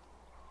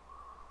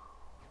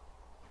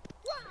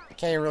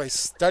 Can't even really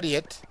study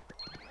it.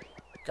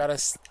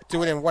 Gotta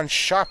do it in one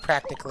shot,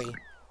 practically.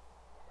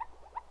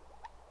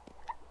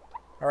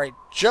 Alright,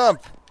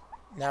 jump!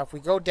 Now, if we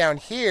go down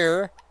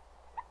here...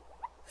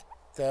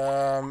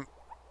 Well,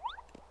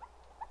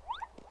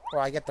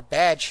 I get the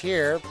badge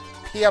here.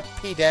 P up,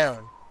 P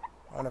down.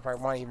 I don't know if I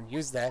want to even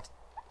use that.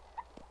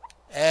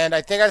 And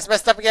I think I just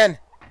messed up again.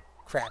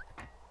 Crap.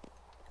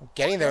 I'm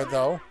getting there,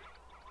 though.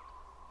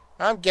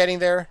 I'm getting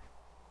there.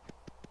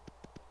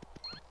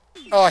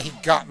 Oh, he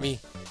got me.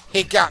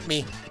 He got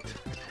me.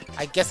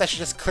 I guess I should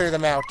just clear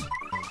them out.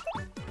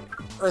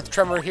 Earth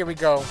tremor, here we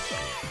go.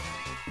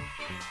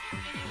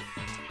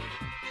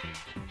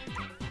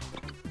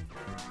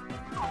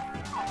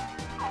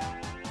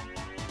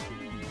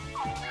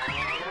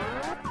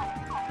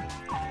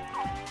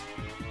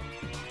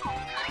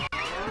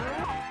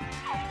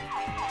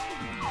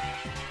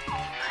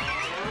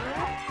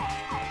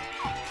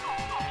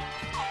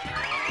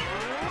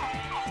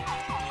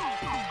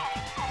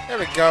 There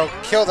we go.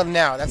 Killed them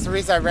now. That's the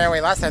reason I ran away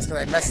last time, because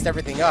I messed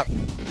everything up.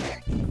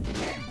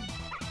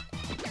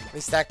 At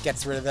least that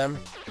gets rid of them.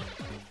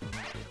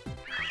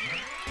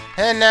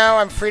 And now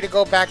I'm free to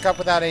go back up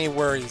without any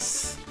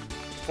worries.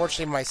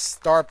 Fortunately, my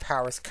star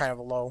power is kind of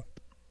low.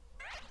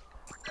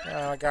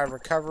 I got a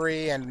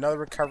recovery and another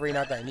recovery,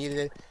 not that I needed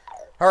it.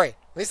 Alright,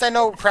 at least I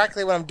know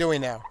practically what I'm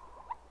doing now.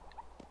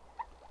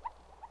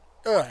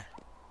 Ugh.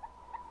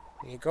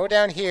 You go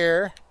down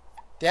here,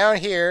 down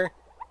here,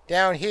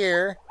 down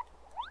here.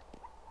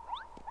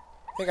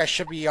 I think I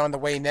should be on the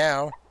way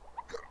now.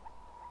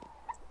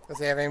 Does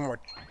they have any more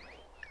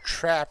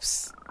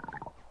traps?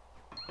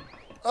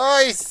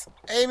 Oh, he's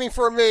aiming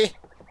for me!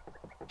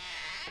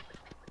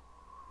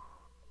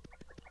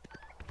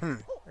 There's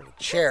a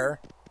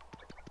chair.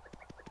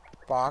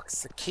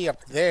 Box. A key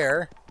up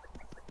there.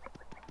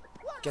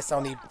 Guess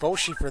I'll need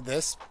Boshi for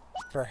this,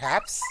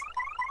 perhaps.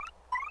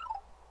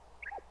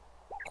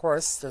 Of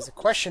course, there's a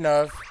question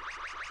of,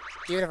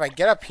 even if I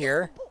get up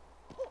here,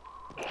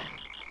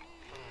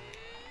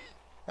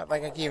 not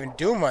like I can even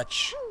do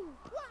much.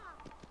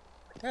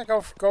 I think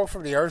I go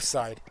from the other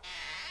side.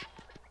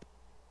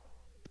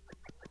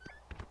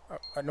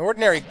 An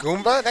ordinary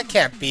Goomba? That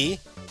can't be.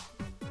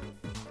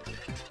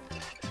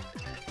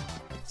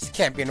 This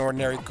can't be an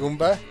ordinary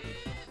Goomba.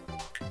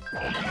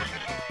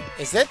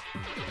 Is it?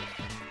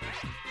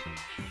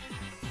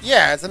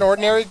 Yeah, it's an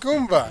ordinary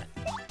Goomba.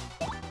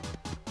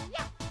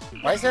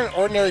 Why is there an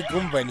ordinary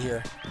Goomba in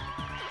here?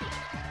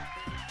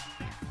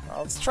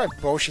 Well, let's try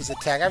Boshi's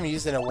attack. I haven't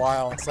used it in a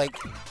while. It's like...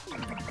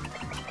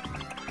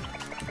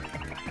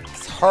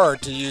 It's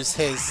hard to use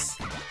his...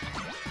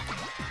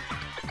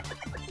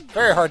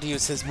 Very hard to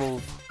use his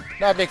move.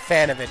 Not a big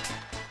fan of it.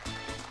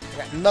 I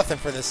got nothing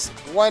for this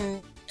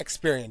one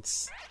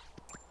experience.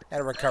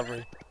 And a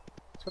recovery.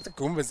 So what the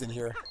Goombas in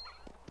here?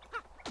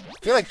 I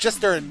feel like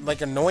just they're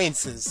like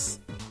annoyances.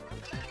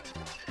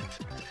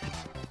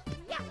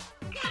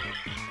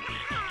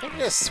 I think I'm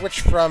gonna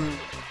switch from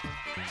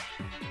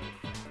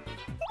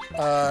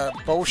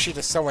Boshi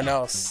to someone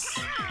else.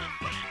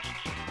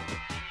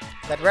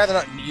 I'd rather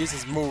not use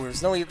his move.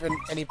 There's no even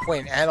any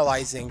point in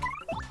analyzing.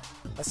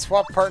 Let's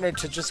swap partner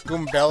to just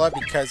Goombella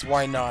because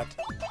why not?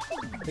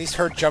 At least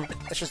her jump.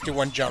 Let's just do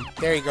one jump.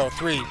 There you go.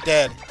 3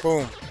 dead.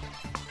 Boom.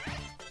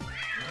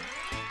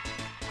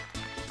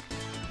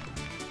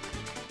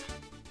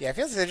 Yeah, it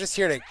feels like they're just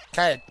here to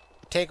kind of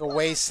take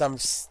away some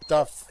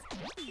stuff.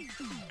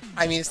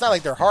 I mean, it's not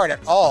like they're hard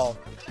at all.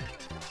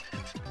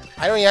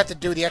 I don't even have to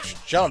do the extra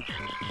jump.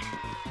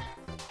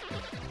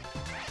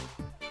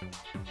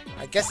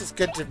 I guess it's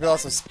good to build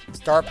some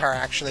star power,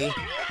 actually.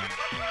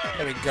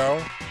 There we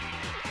go.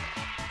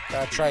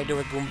 Gotta try and do it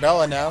with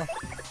Goombella now.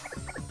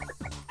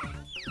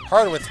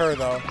 Harder with her,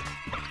 though.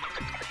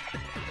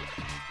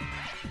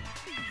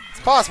 It's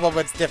possible,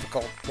 but it's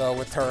difficult, though,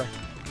 with her.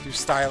 Too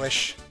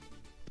stylish.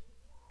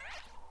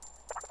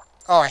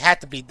 Oh, I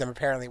had to beat them,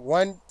 apparently.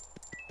 1,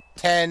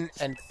 10,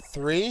 and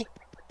 3.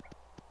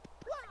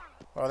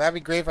 Well, that'd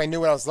be great if I knew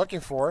what I was looking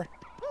for.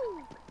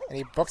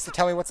 Any books to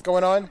tell me what's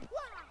going on?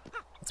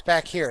 What's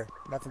back here?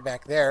 Nothing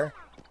back there.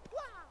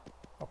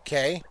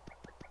 Okay.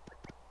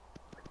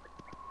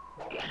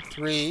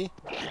 3.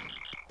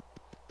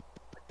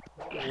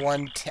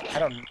 1, 10. I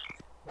don't...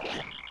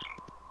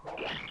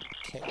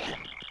 Okay.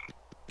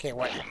 Okay,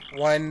 what?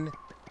 1,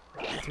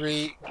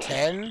 3,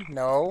 10?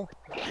 No.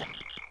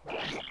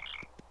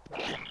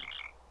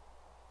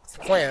 What's the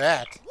point of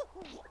that?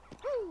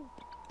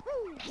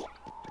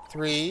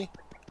 3,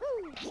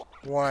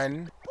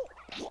 1.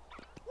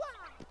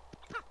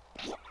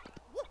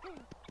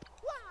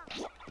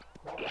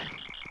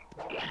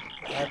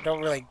 I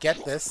don't really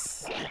get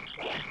this.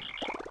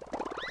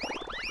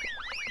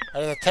 I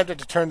just attempted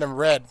to turn them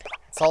red.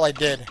 That's all I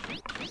did.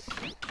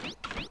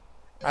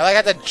 I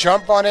had to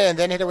jump on it and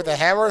then hit it with a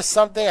hammer or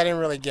something. I didn't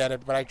really get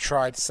it, but I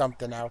tried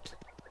something out.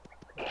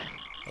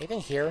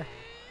 Anything here?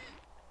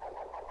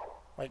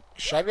 Like,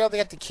 should I be able to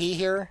get the key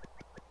here?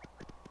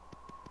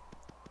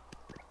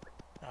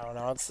 I don't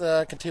know. Let's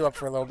continue up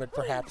for a little bit,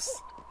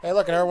 perhaps. Hey,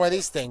 look, another one of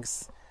these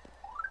things.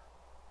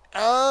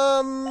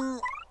 How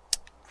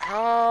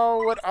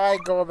would I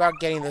go about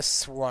getting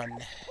this one?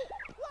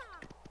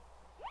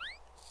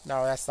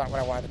 No, that's not what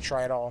I wanted to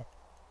try at all.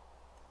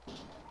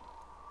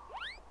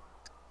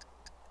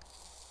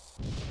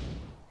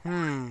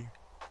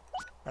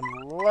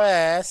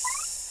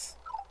 Unless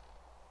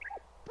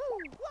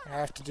I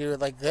have to do it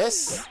like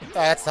this. Oh,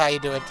 that's how you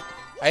do it.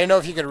 I didn't know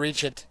if you could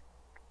reach it.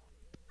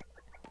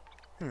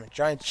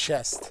 Giant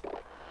chest.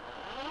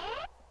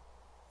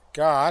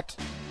 Got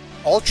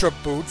ultra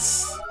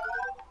boots.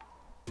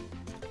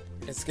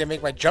 It's gonna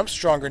make my jump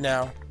stronger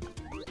now.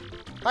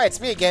 Hi, it's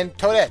me again,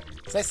 Toadette.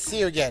 It's nice to see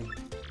you again.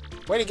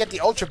 Way to get the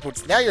ultra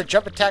boots. Now your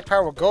jump attack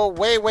power will go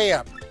way, way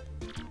up.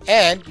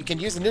 And you can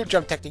use a new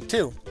jump technique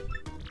too.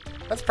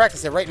 Let's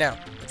practice it right now.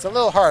 It's a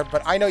little hard,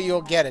 but I know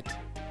you'll get it.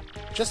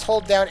 Just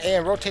hold down A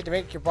and rotate to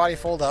make your body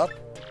fold up.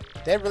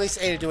 Then release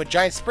A to do a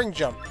giant spring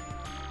jump.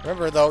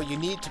 Remember though, you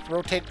need to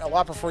rotate a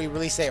lot before you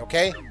release A,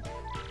 okay?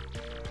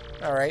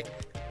 Alright.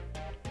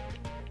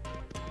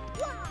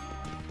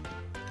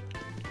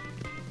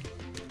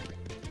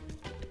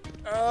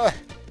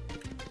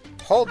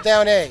 Hold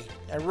down A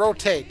and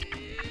rotate.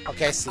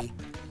 Okay, I see.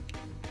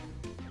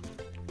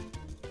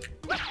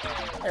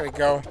 There we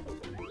go.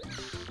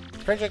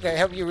 Spring can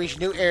help you reach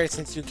new areas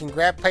since you can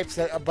grab pipes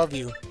above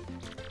you.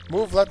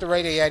 Move left to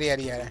right, yada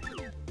yada yada.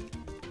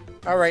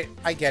 Alright,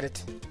 I get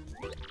it.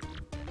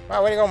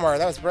 Wow, way to go, Mara.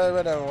 That was really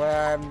good.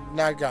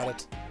 Now I got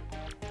it.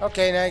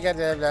 Okay, now I got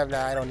blah blah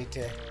blah. I don't need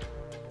to.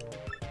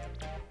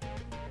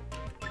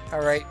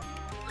 Alright.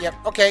 Yep,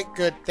 okay,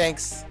 good,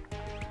 thanks.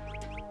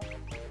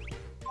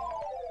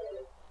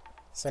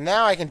 So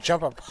now I can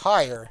jump up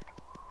higher.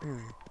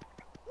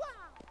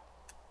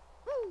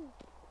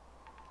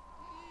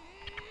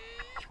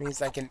 Which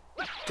means I can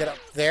get up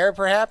there,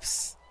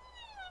 perhaps?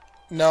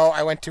 No,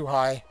 I went too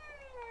high.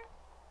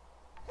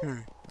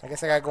 I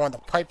guess I gotta go on the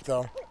pipe,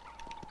 though.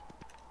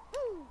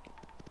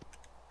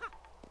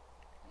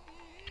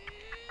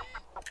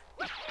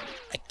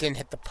 I didn't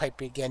hit the pipe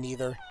again,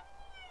 either.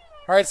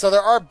 Alright, so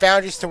there are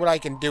boundaries to what I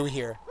can do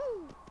here.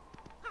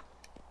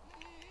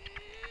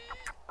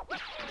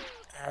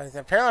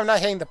 Apparently I'm not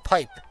hitting the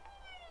pipe.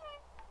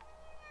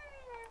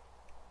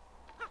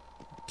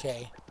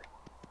 Okay.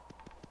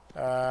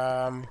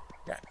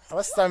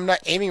 Unless I'm not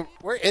aiming...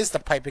 Where is the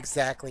pipe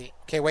exactly?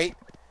 Okay, wait.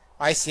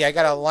 I see. I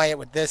gotta align it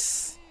with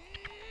this.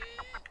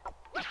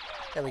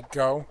 There we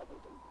go.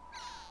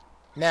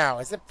 Now,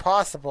 is it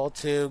possible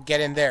to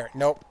get in there?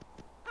 Nope.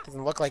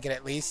 Doesn't look like it,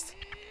 at least.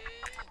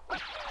 I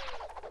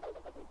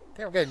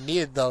think I'm gonna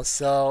need it, though,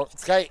 so...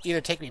 It's gotta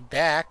either take me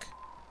back...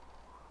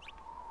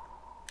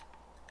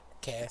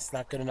 Okay, it's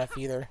not good enough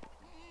either.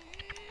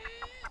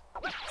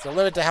 There's a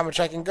limit to how much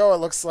I can go, it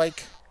looks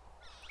like.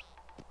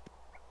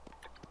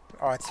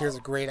 Oh, here's a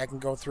grate I can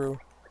go through.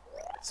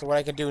 So what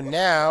I can do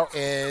now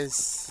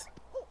is...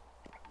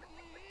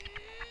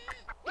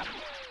 I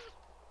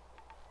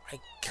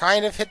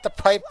kind of hit the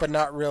pipe, but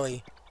not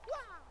really.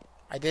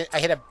 I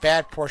hit a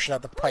bad portion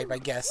of the pipe, I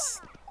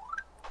guess.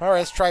 Alright,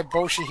 let's try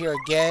Boshi here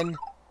again.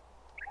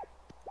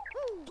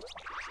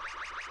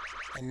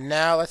 And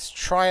now let's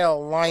try to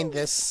align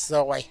this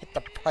so I hit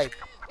the pipe.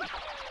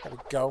 There we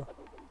go.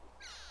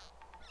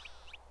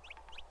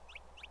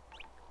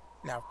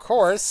 Now, of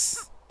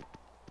course,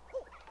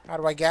 how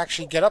do I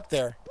actually get up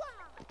there?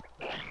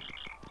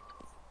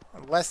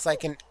 Unless I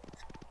can...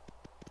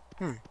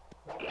 I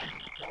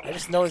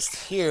just noticed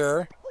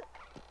here...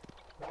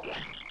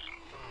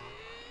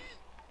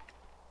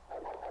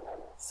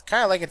 It's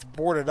kind of like it's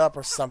boarded up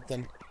or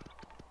something.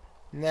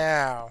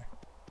 Now...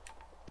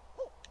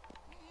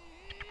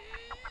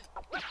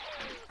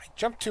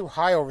 Jump too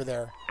high over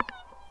there.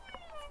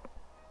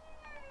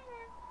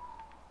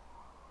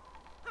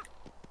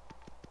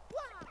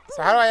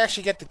 So how do I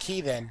actually get the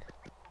key then?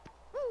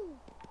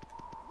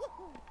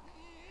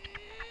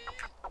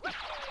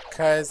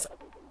 Because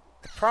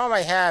the problem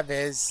I have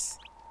is...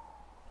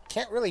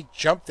 Can't really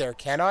jump there,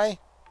 can I?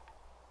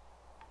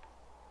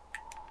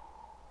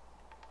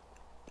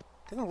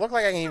 Doesn't look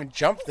like I can even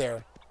jump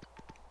there.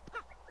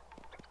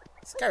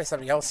 There's gotta be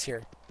something else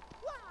here.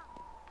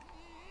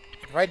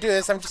 If I do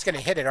this, I'm just gonna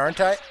hit it, aren't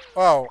I?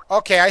 Oh,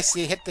 okay, I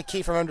see. Hit the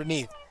key from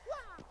underneath.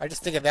 I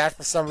just think of that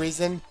for some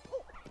reason.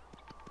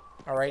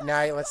 Alright,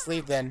 now let's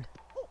leave then.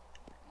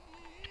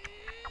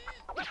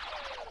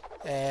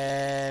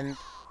 And...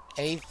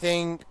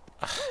 Anything?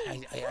 Ugh,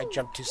 I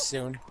jumped too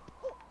soon.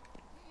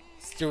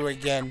 Let's do it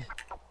again.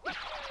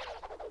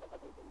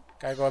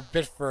 Gotta go a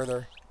bit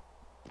further.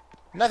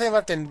 Nothing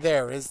left in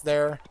there, is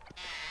there?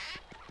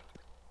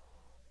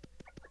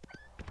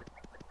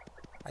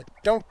 I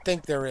don't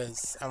think there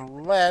is.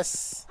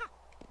 Unless...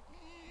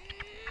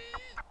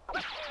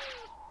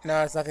 No,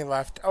 there's nothing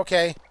left.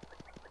 Okay.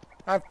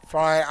 I'm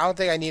fine. I don't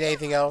think I need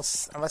anything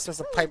else. Unless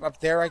there's a pipe up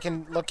there I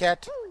can look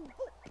at.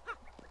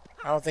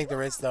 I don't think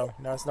there is, though.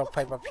 No, there's no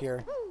pipe up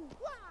here.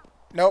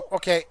 Nope.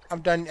 Okay.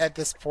 I'm done at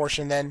this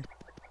portion, then.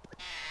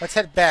 Let's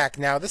head back.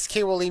 Now, this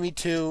key will lead me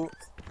to...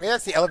 Maybe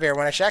that's the elevator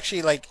one. I should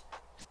actually, like,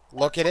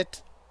 look at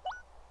it.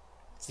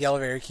 It's the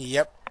elevator key.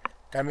 Yep.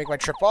 Gotta make my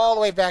trip all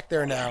the way back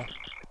there now.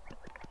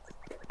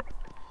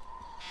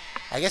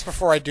 I guess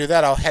before I do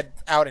that, I'll head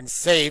out and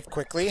save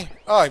quickly.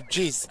 Oh,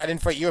 jeez. I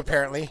didn't fight you,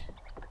 apparently.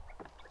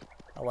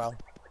 Oh, well.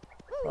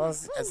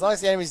 As long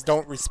as the enemies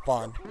don't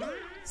respawn.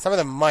 Some of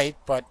them might,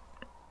 but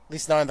at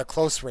least not in the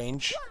close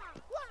range.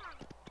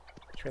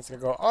 It's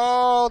gonna go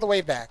all the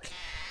way back.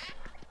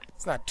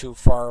 It's not too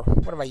far.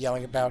 What am I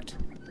yelling about?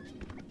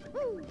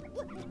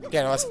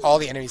 Again, unless all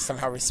the enemies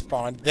somehow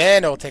respawn,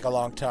 then it'll take a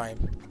long time.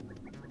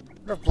 I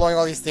wonder if blowing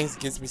all these things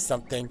gives me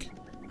something.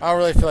 I don't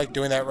really feel like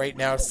doing that right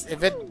now.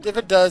 If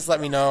it does,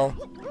 let me know.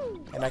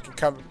 And I can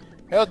come...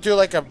 Maybe I'll do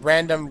like a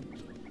random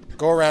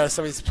go around to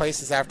some of these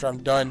places after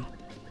I'm done.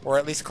 Or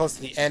at least close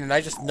to the end. And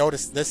I just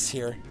noticed this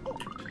here.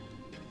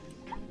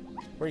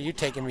 Where are you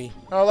taking me?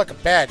 Oh, look, a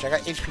badge. I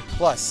got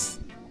HP+.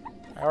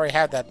 I already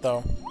had that,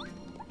 though.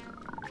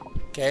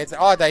 Okay, it's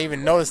odd that I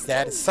even noticed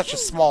that. It's such a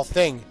small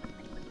thing.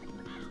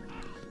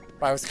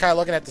 But I was kind of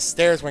looking at the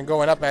stairs when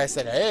going up, and I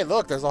said, hey,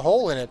 look, there's a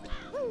hole in it.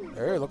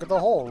 Hey, look at the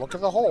hole. Look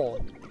at the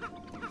hole.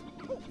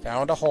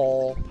 Found a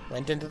hole.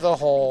 Went into the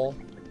hole.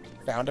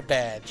 Found a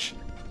badge.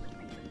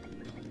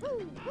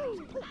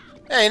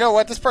 Hey, you know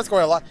what? This part's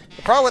going a lot.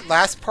 The problem with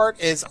last part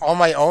is on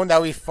my own, that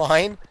would be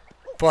fine.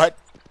 But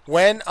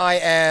when I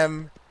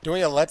am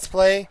doing a Let's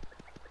Play,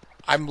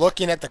 I'm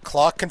looking at the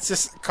clock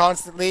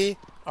constantly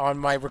on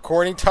my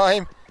recording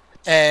time.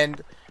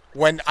 And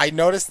when I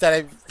notice that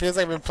it feels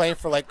like I've been playing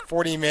for like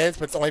 40 minutes,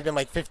 but it's only been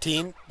like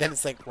 15, then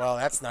it's like, well,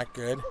 that's not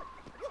good.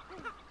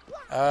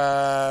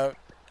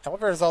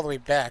 Elevator's all the way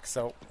back,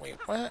 so... Wait,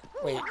 what?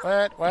 Wait,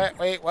 what? What?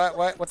 Wait,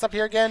 what? What's up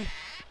here again?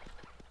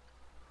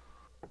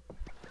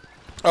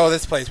 Oh,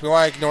 this place. We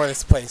want to ignore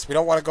this place. We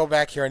don't want to go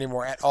back here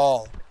anymore at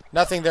all.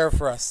 Nothing there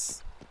for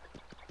us.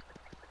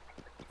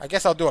 I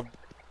guess I'll do a...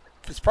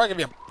 It's probably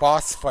going to be a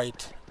boss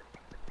fight.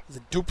 Is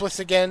it Dupless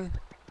again?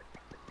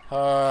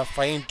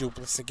 Fighting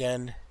Dupless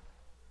again.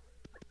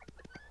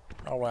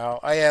 Oh, well.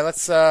 Oh, yeah,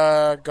 let's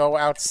go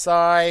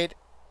outside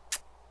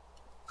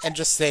and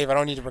just save. I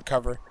don't need to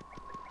recover.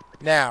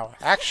 Now,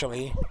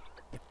 actually,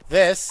 with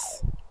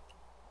this...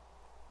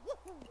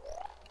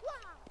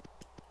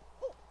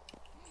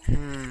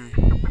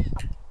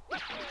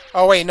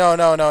 Oh, wait, no.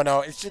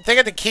 Think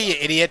of the key, you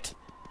idiot.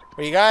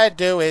 What you gotta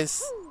do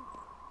is...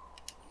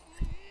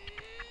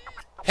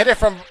 hit it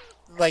from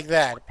like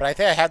that. But I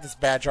think I have this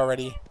badge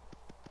already.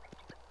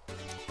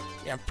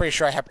 Yeah, I'm pretty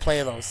sure I have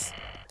plenty of those.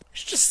 I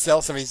should just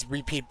sell some of these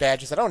repeat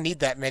badges. I don't need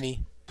that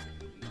many.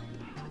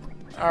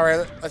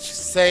 Alright, let's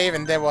just save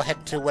and then we'll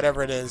head to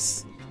whatever it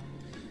is.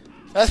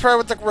 That's probably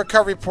what the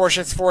recovery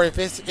portion's for.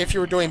 If you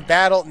were doing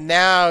battle,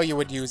 now you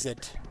would use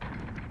it.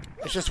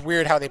 It's just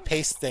weird how they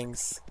paste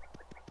things.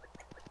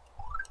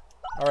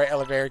 Alright,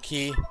 elevator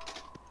key.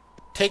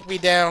 Take me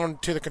down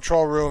to the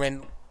control room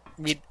and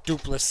meet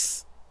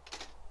Dupless.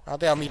 I don't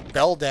think I'll meet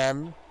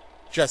Beldam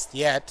just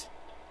yet.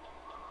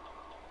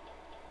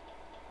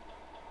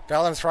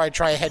 Beldam's probably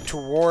trying to head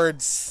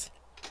towards...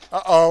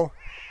 Uh-oh.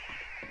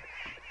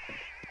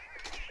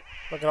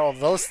 Look at all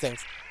those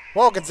things.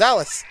 Whoa,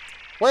 Gonzalez!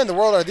 What in the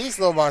world are these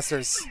little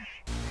monsters?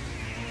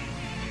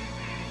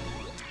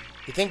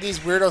 You think these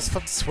weirdos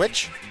flipped the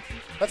switch?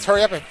 Let's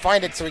hurry up and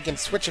find it so we can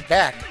switch it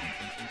back.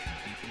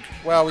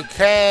 Well, we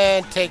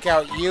can take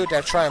out you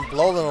to try and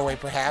blow them away,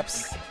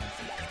 perhaps.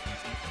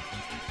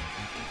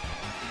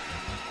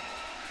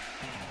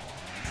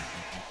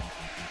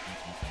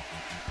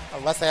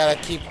 Unless I gotta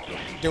keep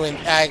doing...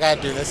 I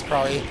gotta do this,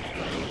 probably.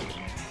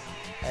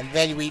 And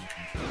then we...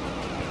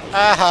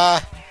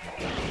 Aha!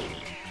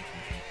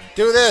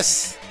 Do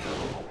this!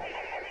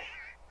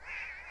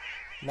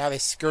 Now they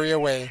scurry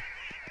away.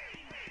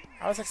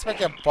 I was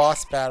expecting a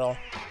boss battle.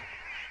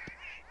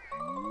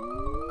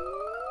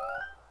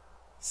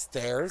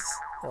 Stairs.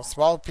 A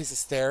small piece of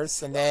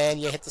stairs. And then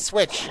you hit the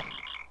switch.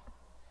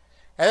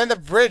 And then the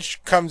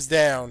bridge comes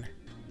down.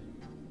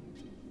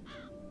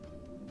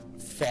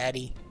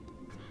 Fatty.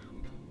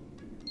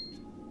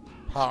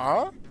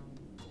 Huh?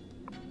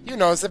 You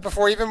notice it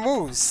before it even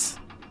moves.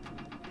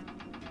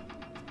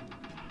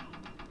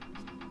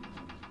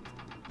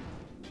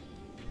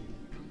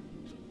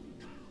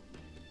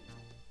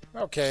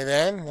 Okay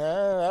then,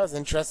 that was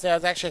interesting. I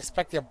was actually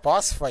expecting a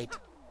boss fight.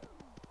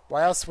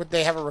 Why else would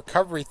they have a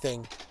recovery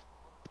thing?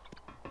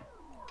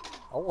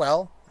 Oh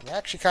well, I'm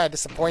actually kind of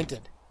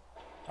disappointed.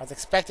 I was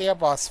expecting a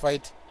boss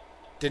fight,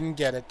 didn't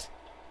get it.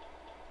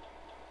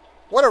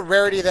 What a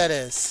rarity that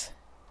is.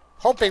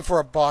 Hoping for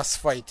a boss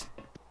fight.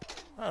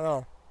 I don't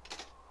know.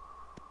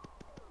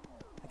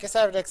 I guess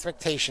I have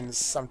expectations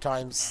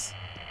sometimes.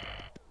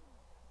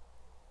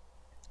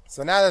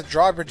 So now that the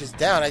drawbridge is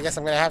down, I guess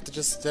I'm going to have to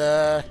just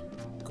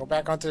go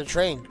back onto the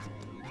train.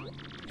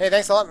 Hey,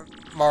 thanks a lot,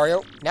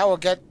 Mario. Now we'll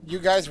get you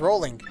guys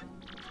rolling.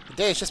 The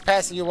day is just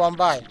passing you on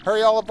by.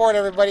 Hurry all aboard,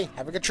 everybody.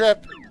 Have a good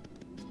trip.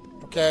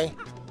 Okay.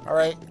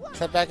 Alright. Let's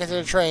head back into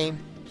the train.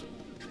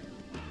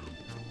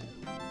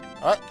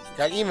 Oh,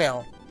 got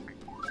email.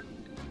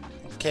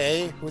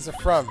 Okay. Who's it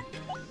from?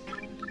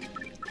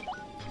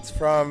 It's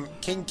from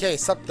King K.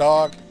 Sup,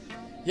 dog?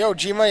 Yo,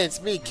 G-Money,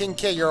 it's me, King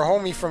K. You're a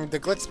homie from the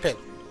Glitz Pit.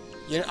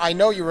 I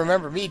know you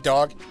remember me,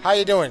 dog. How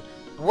you doing?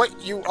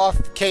 What, you off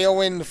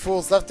KOing the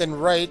fools left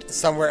and right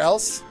somewhere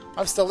else?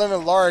 I'm still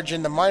living large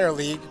in the minor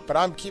league, but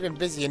I'm keeping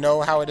busy, you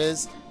know how it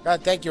is.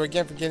 God, thank you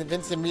again for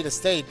convincing me to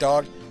stay,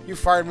 dog. You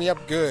fired me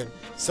up good.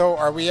 So,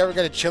 are we ever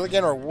gonna chill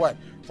again or what?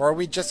 Or are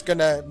we just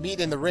gonna meet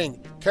in the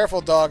ring?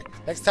 Careful, dog.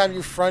 Next time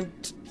you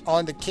front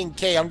on the King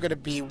K, I'm gonna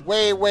be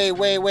way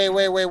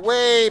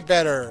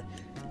better.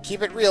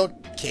 Keep it real,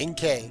 King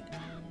K.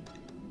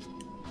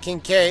 King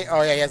K,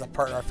 oh yeah, he has a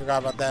partner, I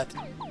forgot about that.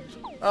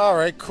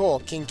 Alright, cool.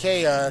 King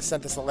K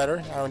sent us a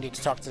letter. I don't need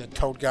to talk to the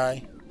Toad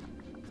guy.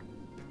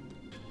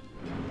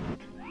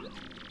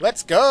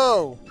 Let's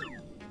go!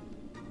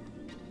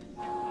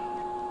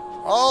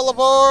 All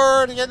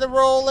aboard! Get them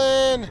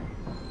rolling!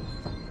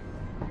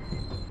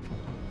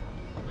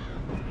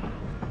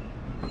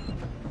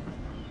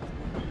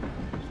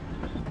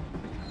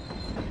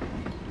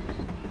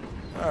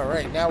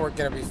 Alright, now we're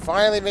gonna be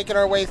finally making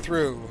our way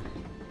through.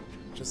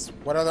 Just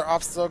what other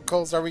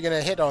obstacles are we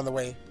gonna hit on the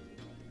way?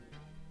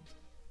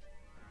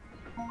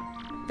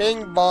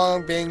 Bing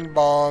bong, bing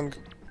bong.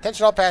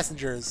 Attention all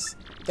passengers.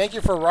 Thank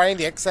you for riding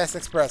the Excess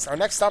Express. Our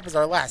next stop is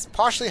our last,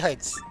 Poshley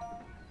Heights.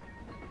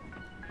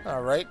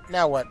 Alright,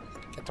 now what?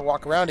 Get to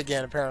walk around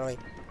again, apparently.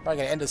 Probably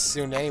gonna end this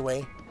soon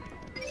anyway.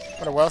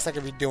 Wonder what else I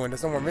could be doing.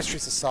 There's no more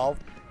mysteries to solve.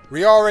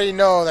 We already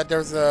know that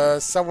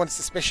there's someone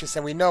suspicious,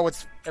 and we know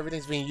what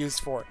everything's being used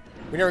for.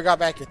 We never got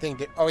back your thing,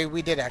 did... Oh,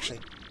 we did,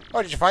 actually.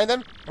 Oh, did you find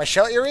them? My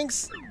shell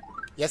earrings?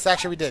 Yes,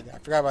 actually we did. I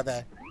forgot about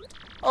that.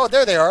 Oh,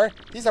 there they are.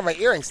 These are my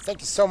earrings. Thank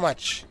you so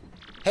much.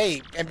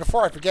 Hey, and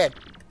before I forget,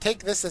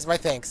 take this as my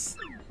thanks.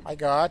 I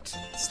got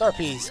star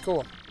piece.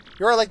 Cool.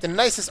 You're like the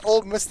nicest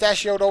old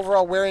mustachioed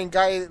overall wearing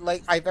guy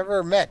like I've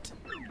ever met.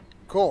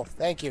 Cool.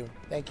 Thank you.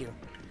 Thank you.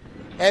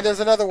 And there's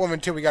another woman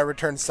too. We got to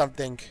return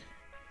something.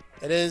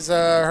 It is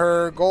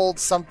her gold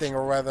something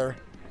or whether.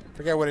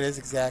 Forget what it is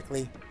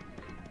exactly.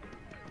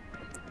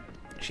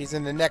 She's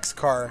in the next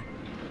car.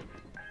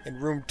 In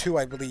room 2,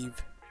 I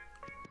believe.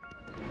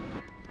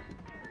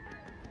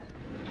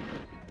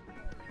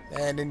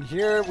 And in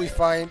here we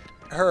find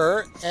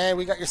her, and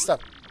we got your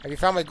stuff. Have you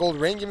found my gold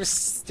ring, you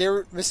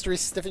mystery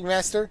stiffing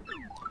master?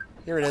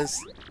 Here it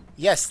is.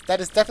 Yes, that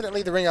is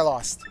definitely the ring I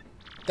lost.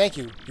 Thank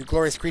you, you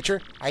glorious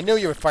creature. I knew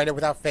you would find it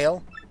without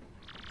fail.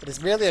 It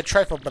is merely a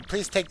trifle, but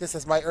please take this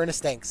as my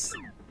earnest thanks.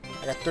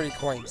 I got 30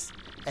 coins.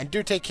 And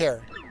do take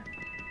care.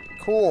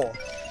 Cool.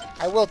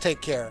 I will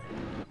take care.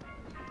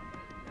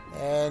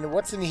 And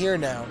what's in here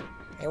now?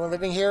 Anyone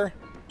living here?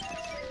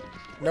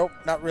 Nope,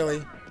 not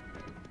really.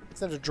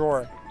 It's in a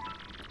drawer.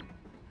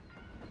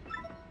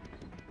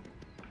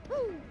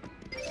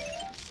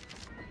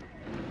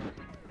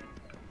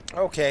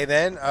 Okay,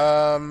 then,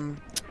 I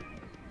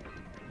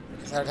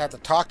guess I'd have to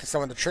talk to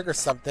someone to trigger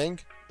something.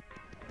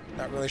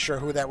 Not really sure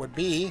who that would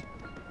be.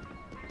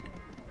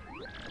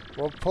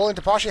 We'll pull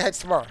into Poshley Heights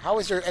tomorrow. How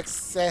was your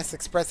Excess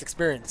Express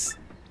experience?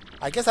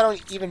 I guess I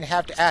don't even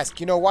have to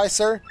ask. You know why,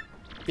 sir?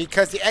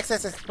 Because the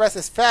Excess Express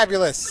is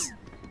fabulous!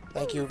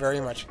 Thank you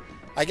very much.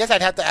 I guess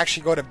I'd have to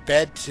actually go to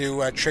bed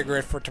to trigger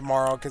it for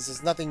tomorrow, because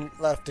there's nothing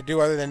left to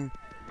do other than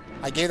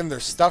I gave them their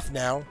stuff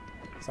now.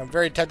 So I'm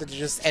very tempted to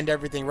just end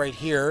everything right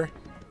here,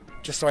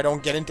 just so I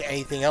don't get into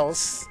anything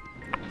else.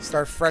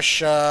 Start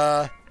fresh in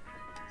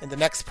the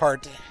next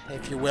part,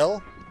 if you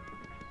will.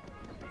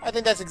 I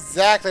think that's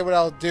exactly what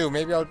I'll do.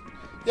 Maybe I'll...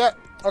 Yeah,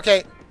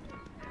 okay.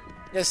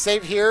 I'm gonna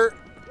save here.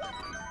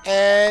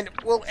 And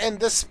we'll end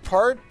this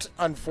part.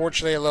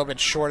 Unfortunately, a little bit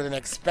shorter than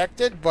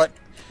expected, but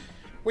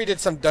we did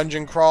some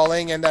dungeon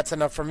crawling, and that's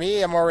enough for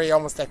me. I'm already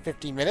almost at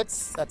 15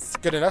 minutes. That's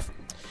good enough.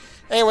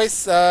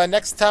 Anyways,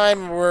 next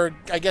time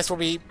I guess we'll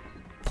be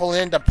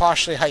pulling into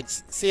Poshley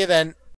Heights. See you then.